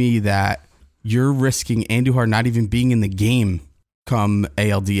telling me that you're risking Andujar not even being in the game come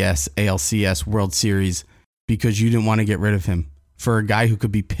ALDS, ALCS, World Series because you didn't want to get rid of him for a guy who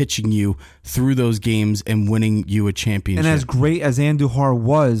could be pitching you through those games and winning you a championship. And as great as Andujar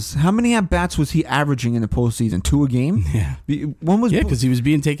was, how many at-bats was he averaging in the postseason? 2 a game? Yeah. Because he was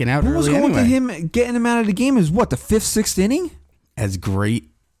being taken out early anyway. What was going to him, getting him out of the game is what, the 5th, 6th inning? As great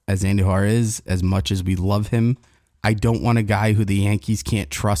as Andujar is, as much as we love him, I don't want a guy who the Yankees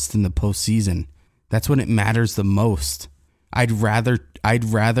can't trust in the postseason. That's when it matters the most. I'd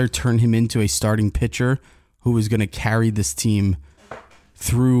rather turn him into a starting pitcher who is going to carry this team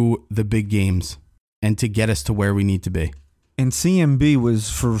through the big games and to get us to where we need to be. And CMB was,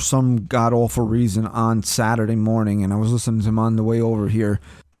 for some god-awful reason, on Saturday morning, and I was listening to him on the way over here,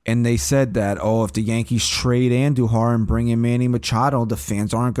 and they said that, if the Yankees trade Andujar and bring in Manny Machado, the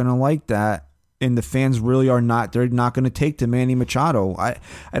fans aren't going to like that. And the fans really are not. They're not going to take to Manny Machado. I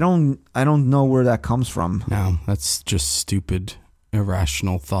don't know where that comes from. No, that's just stupid,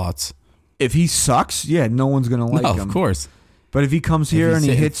 irrational thoughts. If he sucks, yeah, no one's going to like him. Of course. But if he comes here and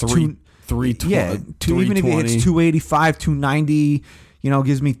he hits even if he hits 285, 290,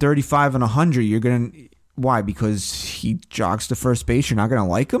 gives me 35 and 100, you're going to. Why? Because he jogs to first base. You're not going to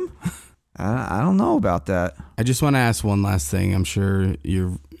like him? I don't know about that. I just want to ask one last thing. I'm sure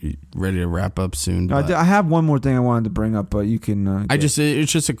you're ready to wrap up soon. No, I have one more thing I wanted to bring up, but you can.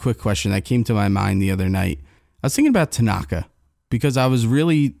 It's just a quick question that came to my mind the other night. I was thinking about Tanaka because I was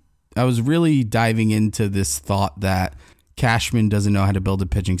really diving into this thought that Cashman doesn't know how to build a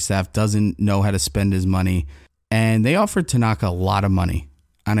pitching staff, doesn't know how to spend his money, and they offered Tanaka a lot of money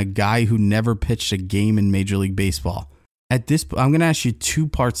on a guy who never pitched a game in Major League Baseball. I'm going to ask you two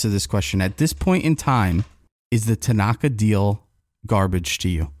parts of this question. At this point in time, is the Tanaka deal garbage to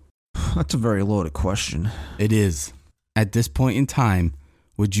you? That's a very loaded question. It is. At this point in time,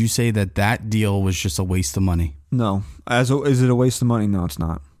 would you say that deal was just a waste of money? No. Is it a waste of money? No, it's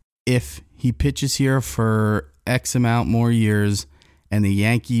not. If he pitches here for X amount more years and the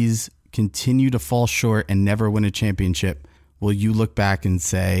Yankees continue to fall short and never win a championship, will you look back and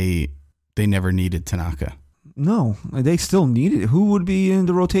say they never needed Tanaka? No, they still need it. Who would be in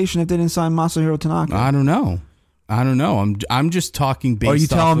the rotation if they didn't sign Masahiro Tanaka? I don't know. I'm just talking based. Are you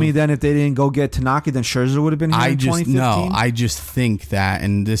telling me then if they didn't go get Tanaka, then Scherzer would have been here in 2015? No, I just think that,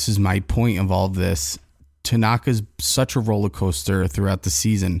 and this is my point of all this, Tanaka's such a roller coaster throughout the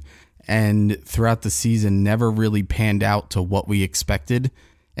season, and throughout the season never really panned out to what we expected.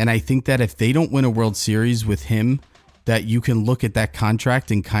 And I think that if they don't win a World Series with him, that you can look at that contract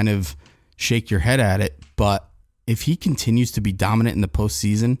and kind of shake your head at it. But if he continues to be dominant in the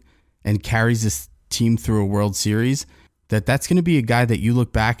postseason and carries this team through a World Series, that's going to be a guy that you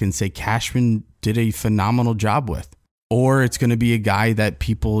look back and say Cashman did a phenomenal job with. Or it's going to be a guy that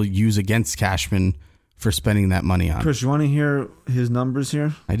people use against Cashman for spending that money on. Chris, you want to hear his numbers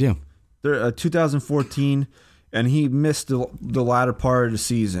here? I do. They're 2014, and he missed the latter part of the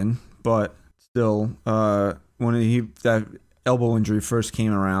season, but still, when that elbow injury first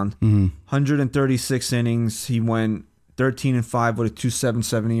came around, 136 innings. He went 13-5 with a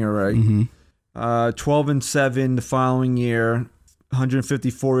 2.77 ERA. 12-7 the following year,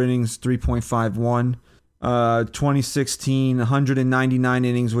 154 innings, 3.51. 2016, 199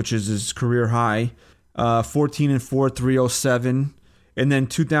 innings, which is his career high. 14-4, 307. And then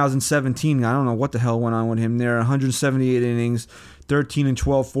 2017, I don't know what the hell went on with him there. 178 innings, 13-12,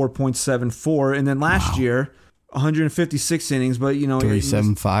 4.74. And then last year, 156 innings, but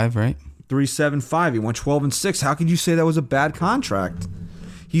 3.75, right? 3.75. He went 12-6. How could you say that was a bad contract?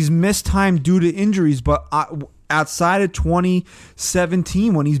 He's missed time due to injuries, but outside of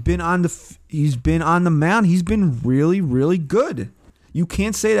 2017, when he's been on the mound, he's been really, really good. You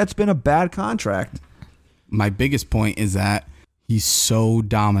can't say that's been a bad contract. My biggest point is that he's so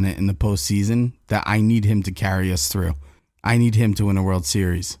dominant in the postseason that I need him to carry us through. I need him to win a World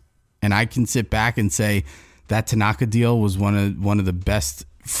Series, and I can sit back and say that Tanaka deal was one of the best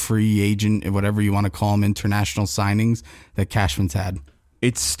free agent, whatever you want to call them, international signings that Cashman's had.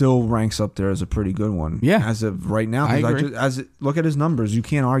 It still ranks up there as a pretty good one. Yeah. As of right now. I agree. Look at his numbers. You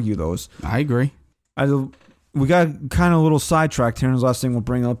can't argue those. I agree. We got kind of a little sidetracked here, and the last thing we'll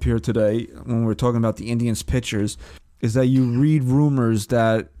bring up here today when we're talking about the Indians pitchers is that you read rumors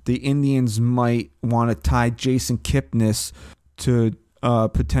that the Indians might want to tie Jason Kipnis to a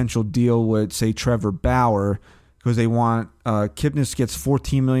potential deal with, say, Trevor Bauer, because they want Kipnis gets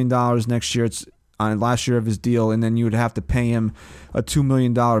 $14 million next year. It's on last year of his deal, and then you would have to pay him a $2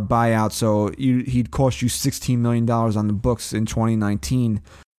 million buyout, so he'd cost you $16 million on the books in 2019.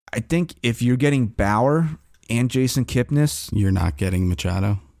 I think if you're getting Bauer and Jason Kipnis... You're not getting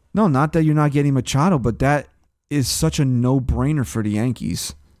Machado? No, not that you're not getting Machado, but that is such a no-brainer for the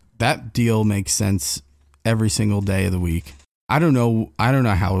Yankees. That deal makes sense every single day of the week. I don't know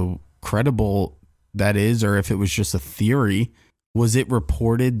how credible that is, or if it was just a theory. Was it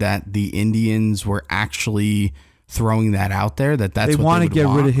reported that the Indians were actually throwing that out there? That's they what want they to get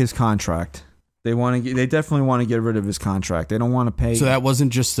rid of his contract. They definitely want to get rid of his contract. They don't want to pay. So that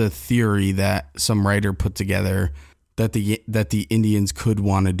wasn't just a theory that some writer put together that the Indians could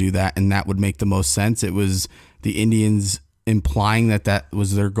want to do that, and that would make the most sense. It was the Indians implying that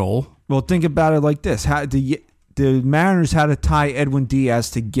was their goal. Well, think about it like this: the Mariners had to tie Edwin Diaz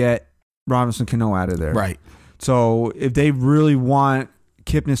to get Robinson Cano out of there, right? So if they really want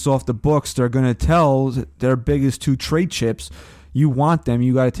Kipnis off the books, they're going to tell their biggest 2 trade chips, you want them,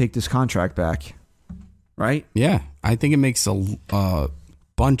 you got to take this contract back. Right? Yeah, I think it makes a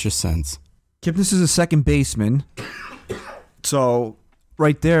bunch of sense. Kipnis is a second baseman. So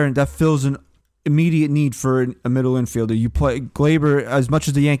right there, that fills an immediate need for a middle infielder. You play Glaber, as much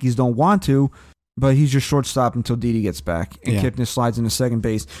as the Yankees don't want to, but he's your shortstop until Didi gets back. And Kipnis slides into second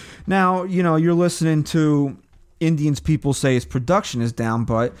base. Now, you're listening to Indians people say his production is down,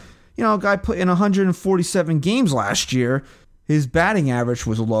 but, a guy put in 147 games last year. His batting average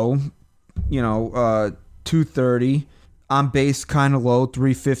was low, 230. On base, kind of low,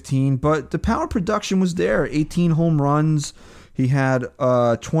 315. But the power production was there. 18 home runs. He had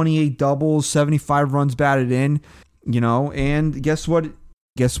 28 doubles, 75 runs batted in. And guess what?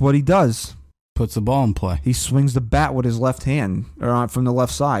 Guess what he does? Puts the ball in play. He swings the bat with his left hand, or from the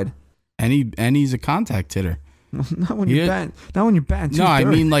left side. And he's a contact hitter. Not when you're batting. Not when you're batting. No, I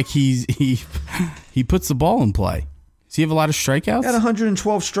mean like he puts the ball in play. Does he have a lot of strikeouts? He had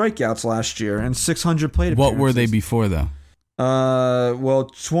 112 strikeouts last year and 600 plate appearances. What were they before though?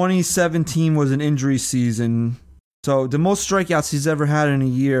 2017 was an injury season. So the most strikeouts he's ever had in a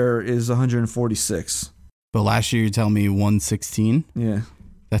year is 146. But last year you're telling me 116? Yeah.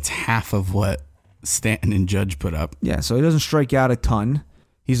 That's half of what Stanton and Judge put up. Yeah, so he doesn't strike out a ton.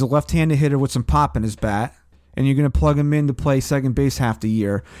 He's a left-handed hitter with some pop in his bat, and you're going to plug him in to play second base half the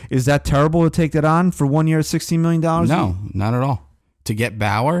year. Is that terrible to take that on for 1 year at $16 million? No, not at all. To get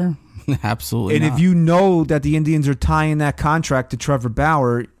Bauer? Absolutely and not. if you know that the Indians are tying that contract to Trevor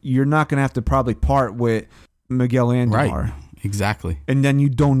Bauer, you're not going to have to probably part with Miguel Andujar. Right, exactly. And then you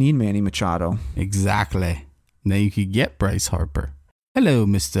don't need Manny Machado. Exactly. Now you could get Bryce Harper. Hello,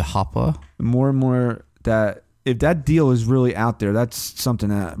 Mr. Hopper. More and more that if that deal is really out there, that's something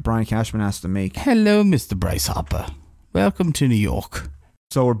that Brian Cashman has to make. Hello, Mr. Bryce Harper. Welcome to New York.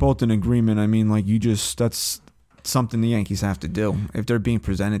 So we're both in agreement. I mean, like that's something the Yankees have to do if they're being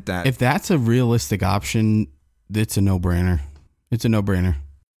presented that. If that's a realistic option, it's a no-brainer. It's a no-brainer.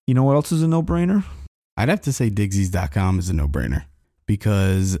 You know what else is a no-brainer? I'd have to say Digsies.com is a no-brainer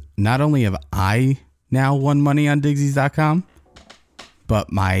because not only have I now won money on Digsies.com,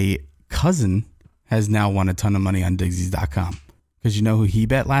 but my cousin has now won a ton of money on Digsies.com. Because you know who he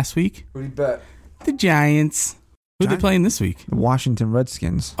bet last week? Who do you bet? The Giants. Who are they playing this week? The Washington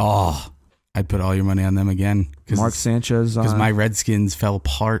Redskins. Oh, I'd put all your money on them again. Mark Sanchez. Because my Redskins fell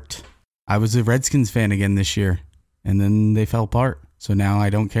apart. I was a Redskins fan again this year, and then they fell apart. So now I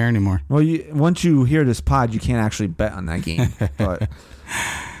don't care anymore. Well, once you hear this pod, you can't actually bet on that game. But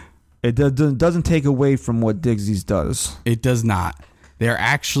it doesn't take away from what Digsies does. It does not. They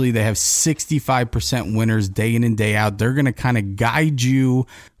have 65% winners day in and day out. They're going to kind of guide you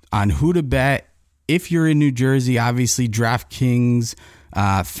on who to bet. If you're in New Jersey, obviously DraftKings,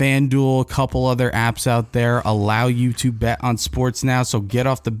 FanDuel, a couple other apps out there allow you to bet on sports now. So get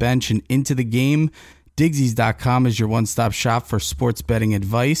off the bench and into the game. Digsies.com is your one-stop shop for sports betting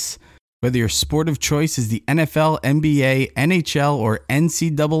advice. Whether your sport of choice is the NFL, NBA, NHL, or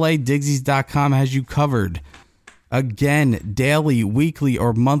NCAA, Digsies.com has you covered. Again, daily, weekly,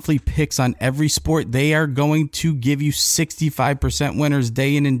 or monthly picks on every sport. They are going to give you 65% winners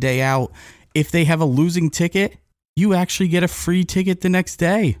day in and day out. If they have a losing ticket, you actually get a free ticket the next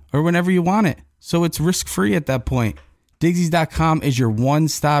day or whenever you want it. So it's risk-free at that point. Digsies.com is your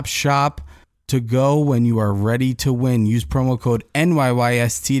one-stop shop to go when you are ready to win. Use promo code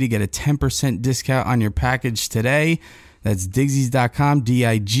NYYST to get a 10% discount on your package today. That's Digsies.com,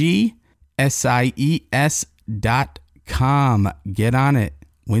 DIGSIES.com. Get on it.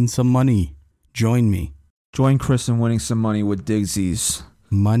 Win some money. Join me. Join Chris in winning some money with Digsies.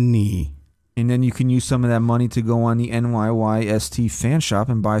 Money. And then you can use some of that money to go on the NYYST fan shop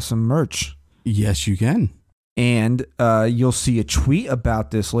and buy some merch. Yes, you can. And you'll see a tweet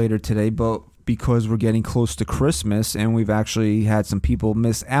about this later today, but because we're getting close to Christmas and we've actually had some people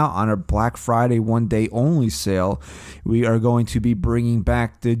miss out on our Black Friday one-day only sale, we are going to be bringing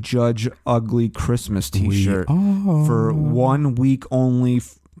back the Judge Ugly Christmas t-shirt for 1 week only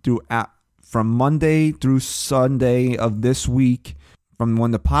from Monday through Sunday of this week. From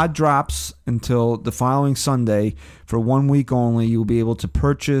when the pod drops until the following Sunday, for 1 week only, you'll be able to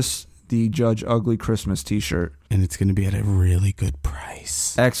purchase the Judge Ugly Christmas t-shirt. And it's going to be at a really good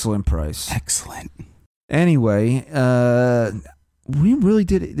price. Excellent price. Excellent. Anyway, we really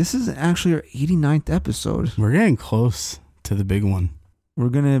did it. This is actually our 89th episode. We're getting close to the big one. We're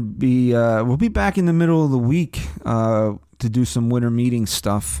going to be, we'll be back in the middle of the week to do some winter meeting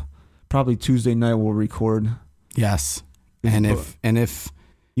stuff. Probably Tuesday night we'll record. Yes. And if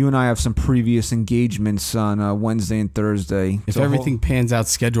You and I have some previous engagements on Wednesday and Thursday. If everything pans out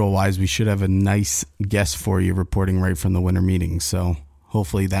schedule-wise, we should have a nice guest for you reporting right from the winter meeting. So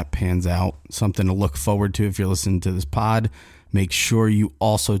hopefully that pans out. Something to look forward to if you're listening to this pod. Make sure you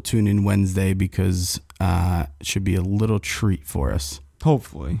also tune in Wednesday because it should be a little treat for us.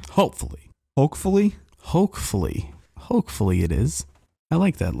 Hopefully it is. I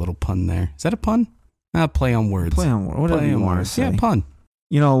like that little pun there. Is that a pun? Play on words. Whatever you want to say. Yeah, pun.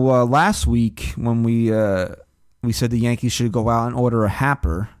 Last week when we said the Yankees should go out and order a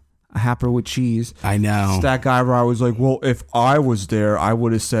happer with cheese. I know. That guy was like, well, if I was there, I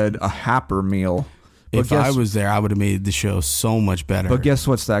would have said a happer meal. If I was there, I would have made the show so much better. But guess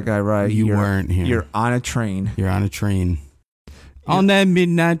what's that guy, right? You weren't here. You're on a train. On that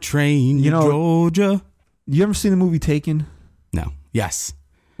midnight train, Georgia. You ever seen the movie Taken? No. Yes.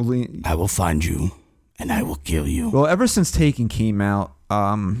 I will find you and I will kill you. Well, ever since Taken came out,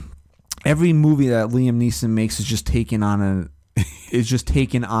 every movie that Liam Neeson makes is just taken on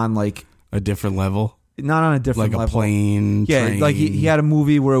like a different level. Not on a different level. Like a plane, train. Like he had a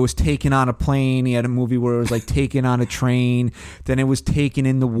movie where it was taken on a plane. He had a movie where it was like taken on a train. Then it was taken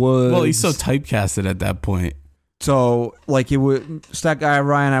in the woods. Well, he's so typecasted at that point. So, like, that guy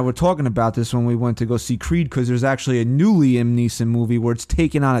Ryan and I were talking about this when we went to go see Creed because there's actually a new Liam Neeson movie where it's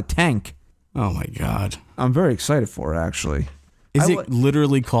taken on a tank. Oh, my God. I'm very excited for it, actually. Is it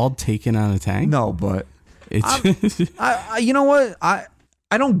literally called Taken on a Tank? No, but... It's you know what? I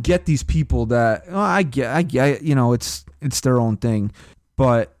don't get these people that... I get, it's their own thing.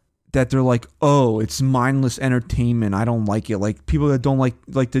 But... that they're like, oh, it's mindless entertainment. I don't like it. Like people that don't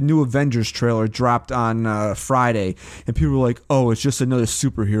like the new Avengers trailer dropped on Friday, and people were like, oh, it's just another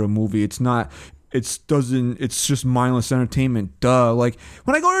superhero movie. It's not. It's just mindless entertainment. Duh. Like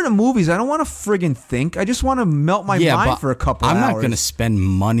when I go to the movies, I don't want to friggin' think. I just want to melt my mind for a couple hours. I'm not going to spend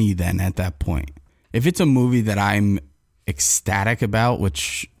money then at that point. If it's a movie that I'm ecstatic about,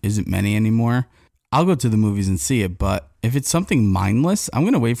 which isn't many anymore, I'll go to the movies and see it. But if it's something mindless, I'm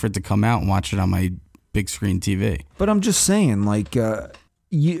going to wait for it to come out and watch it on my big screen TV. But I'm just saying, like,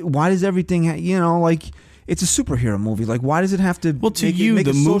 why does everything, like, it's a superhero movie. Like, why does it have to? Well, to you,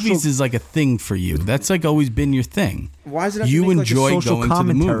 the movies is like a thing for you. That's like always been your thing. Why does it have you to make enjoy like a social going to the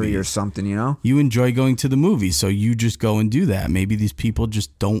commentary movies or something? You know, you enjoy going to the movies, so you just go and do that. Maybe these people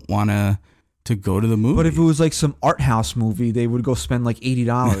just don't want to go to the movie. But if it was like some art house movie, they would go spend like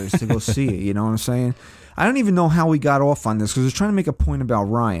 $80 to go see it. You know what I'm saying? I don't even know how we got off on this because I was trying to make a point about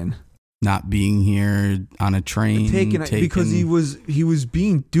Ryan not being here on a train, because he was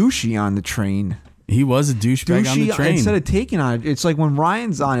being douchey on the train. He was a douchebag on the train. Instead of taking on it, it's like when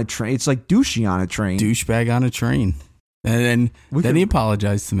Ryan's on a train, it's like douchey on a train. Douchebag on a train. And then he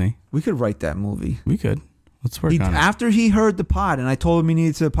apologized to me. We could write that movie. We could. Let's work on it. After he heard the pod and I told him he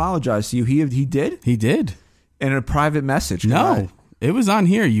needed to apologize to you, he did? He did. In a private message. No. It was on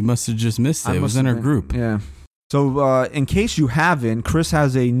here. You must have just missed it. It was in our group. Yeah. So, in case you haven't, Chris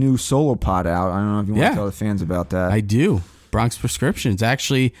has a new solo pod out. I don't know if you want to tell the fans about that. I do. Bronx Prescription. It's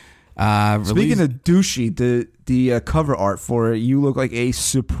actually speaking of douchey, the cover art for it, you look like a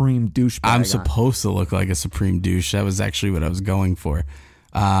supreme douchebag. I'm supposed to look like a supreme douche. That was actually what I was going for.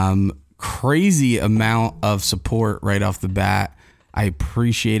 Crazy amount of support right off the bat. I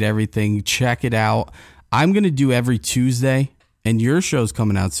appreciate everything. Check it out. I'm going to do every Tuesday. And your show's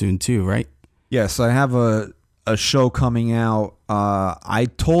coming out soon too, right? Yes, I have a show coming out. I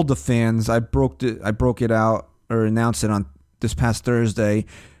told the fans, I broke it out or announced it on this past Thursday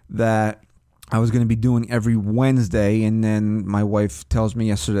that I was going to be doing every Wednesday, and then my wife tells me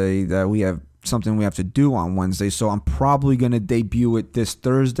yesterday that we have something we have to do on Wednesday, so I'm probably going to debut it this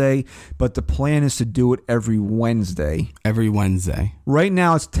Thursday, but the plan is to do it every Wednesday. Every Wednesday. Right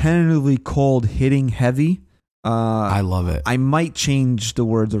now it's tentatively called Hitting Heavy. I love it. I might change the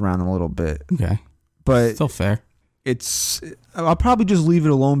words around a little bit. Okay. But still fair. I'll probably just leave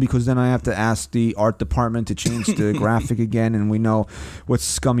it alone because then I have to ask the art department to change the graphic again, and we know what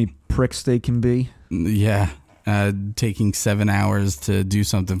scummy pricks they can be. Yeah. Taking 7 hours to do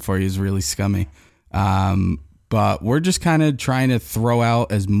something for you is really scummy. But we're just kind of trying to throw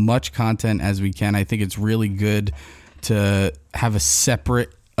out as much content as we can. I think it's really good to have a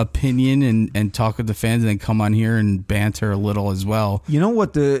separate opinion and talk with the fans and then come on here and banter a little as well. You know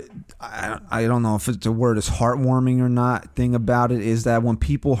what I don't know if the word is heartwarming or not thing about it is that when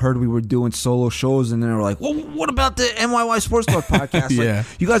people heard we were doing solo shows and they were like, well, what about the NYY Sports Talk podcast? Yeah. Like,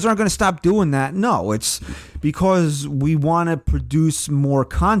 you guys aren't going to stop doing that. No, it's because we want to produce more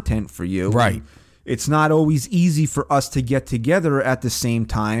content for you. Right. it's not always easy for us to get together at the same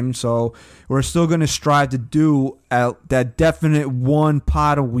time. So we're still going to strive to do that definite one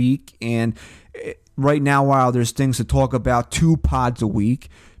pod a week. And right now, while there's things to talk about, 2 pods a week.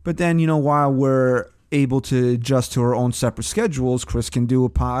 But then, while we're able to adjust to our own separate schedules, Chris can do a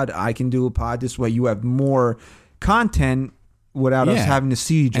pod, I can do a pod. This way you have more content without us having to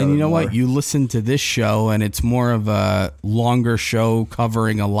see each other. And you know more. what? You listen to this show, and it's more of a longer show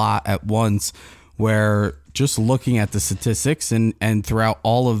covering a lot at once, where just looking at the statistics and throughout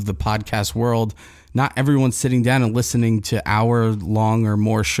all of the podcast world, not everyone's sitting down and listening to hour-long or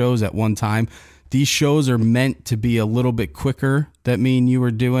more shows at one time. These shows are meant to be a little bit quicker, that me and you were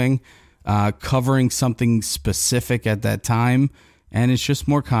doing, covering something specific at that time. And it's just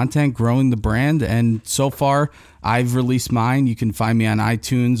more content, growing the brand. And so far, I've released mine. You can find me on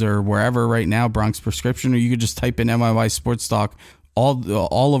iTunes or wherever right now, Bronx Prescription, or you could just type in MIY Sports Talk.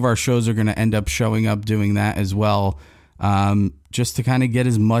 All of our shows are going to end up showing up doing that as well, just to kind of get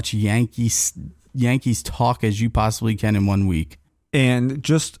as much Yankees talk as you possibly can in 1 week. And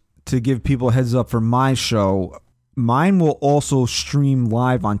just to give people a heads up for my show, mine will also stream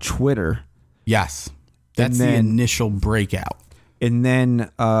live on Twitter. Yes, that's the initial breakout. And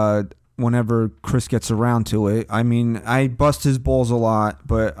then whenever Chris gets around to it, I mean, I bust his balls a lot,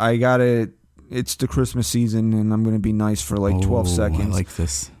 but I got it. It's the Christmas season, and I'm going to be nice for like 12 seconds. I like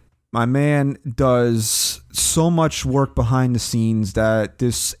this. My man does so much work behind the scenes that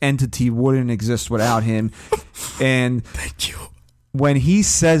this entity wouldn't exist without him. And thank you. When he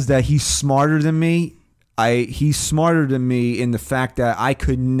says that he's smarter than me, he's smarter than me in the fact that I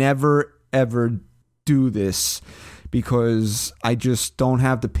could never, ever do this, because I just don't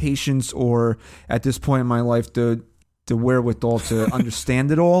have the patience or at this point in my life the wherewithal to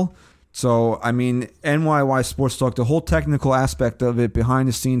understand it all. So, I mean, NYY Sports Talk, the whole technical aspect of it, behind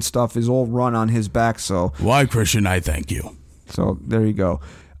the scenes stuff is all run on his back. So, why, Christian, I thank you. So there you go.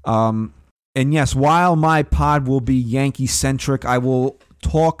 And yes, while my pod will be Yankee centric, I will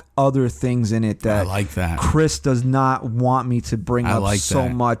talk other things in it that, I like that. Chris does not want me to bring up so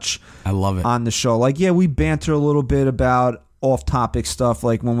much. I love it. On the show. Like, yeah, we banter a little bit about off-topic stuff.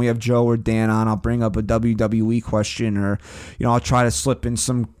 Like when we have Joe or Dan on, I'll bring up a WWE question, or I'll try to slip in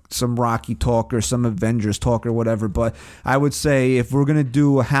some Rocky talk or some Avengers talk or whatever. But I would say if we're gonna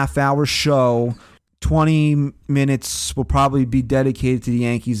do a half-hour show, 20 minutes will probably be dedicated to the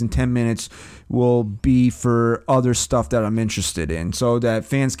Yankees and 10 minutes will be for other stuff that I'm interested in, so that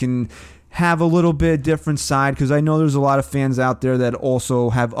fans can have a little bit different side, because I know there's a lot of fans out there that also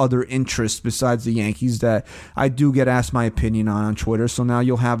have other interests besides the Yankees that I do get asked my opinion on Twitter. So now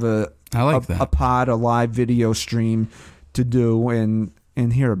you'll have a pod, a live video stream to do and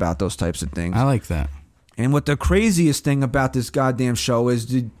hear about those types of things. I like that. And what the craziest thing about this goddamn show is,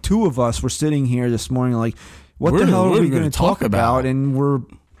 the two of us were sitting here this morning like, what the hell are we going to talk about? And we're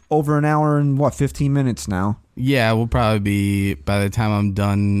over an hour and 15 minutes now. Yeah, we'll probably be, by the time I'm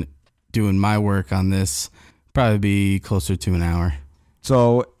done doing my work on this, probably be closer to an hour.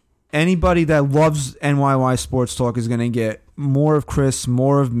 So anybody that loves NYY Sports Talk is going to get more of Chris,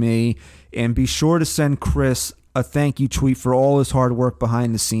 more of me, and be sure to send Chris a thank you tweet for all his hard work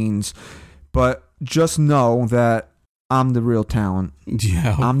behind the scenes. But just know that I'm the real talent.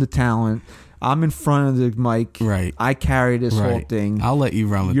 Yeah. I'm the talent. I'm in front of the mic. Right. I carry this whole thing. I'll let you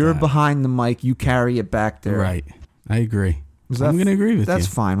run with You're that. behind the mic. You carry it back there. Right. I agree. I'm going to agree with you. That's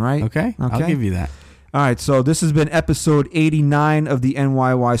fine, right? Okay. I'll give you that. All right. So this has been episode 89 of the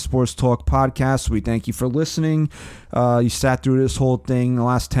NYY Sports Talk podcast. We thank you for listening. You sat through this whole thing. The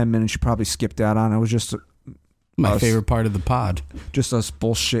last 10 minutes you probably skipped out on. It was just my favorite part of the pod. Just us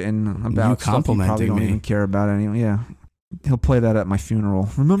bullshitting about you stuff you probably don't even care about anyway. Yeah. He'll play that at my funeral.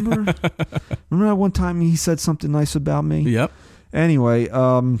 Remember? Remember that one time he said something nice about me? Yep. Anyway,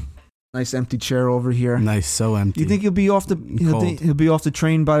 nice empty chair over here. Nice, so empty. You think he'll be off the he'll be off the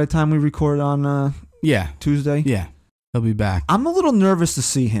train by the time we record on Tuesday? Yeah. He'll be back. I'm a little nervous to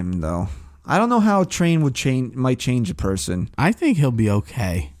see him though. I don't know how a train might change a person. I think he'll be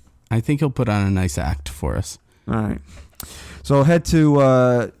okay. I think he'll put on a nice act for us. All right. So head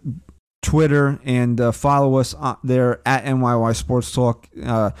to Twitter and follow us there at NYY Sports Talk.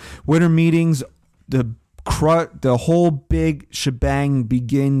 Winter meetings, the whole big shebang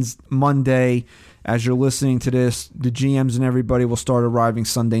begins Monday. As you're listening to this, the GMs and everybody will start arriving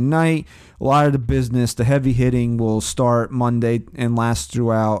Sunday night. A lot of the business, the heavy hitting, will start Monday and last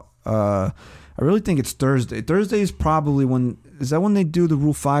throughout. I really think it's Thursday. Thursday is probably when they do the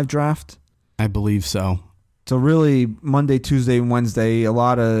Rule 5 draft? I believe so. So really, Monday, Tuesday, and Wednesday,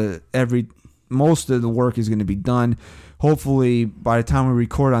 most of the work is going to be done. hopefully by the time we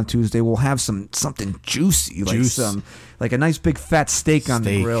record on Tuesday, we'll have something juicy, like a nice big fat steak on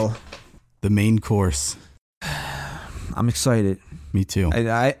the grill. The main course. I'm excited. Me too.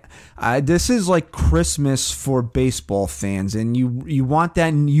 I this is like Christmas for baseball fans, and you want that,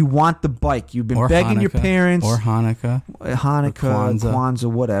 and you want the bike. You've been begging Hanukkah, your parents, or Hanukkah, Kwanzaa,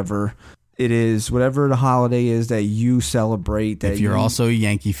 whatever it is, whatever the holiday is that you celebrate. That if you're also a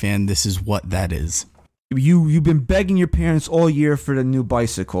Yankee fan, this is what that is. You've been begging your parents all year for the new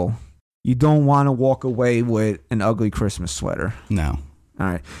bicycle. You don't want to walk away with an ugly Christmas sweater. No. All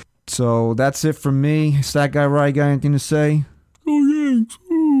right. So that's it from me. Stat Guy Rye, got anything to say? Go Yanks!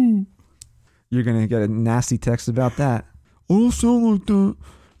 Ooh. You're going to get a nasty text about that. I don't sound like that.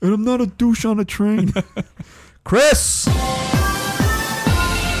 And I'm not a douche on a train. Chris!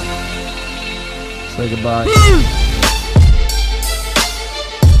 Say goodbye.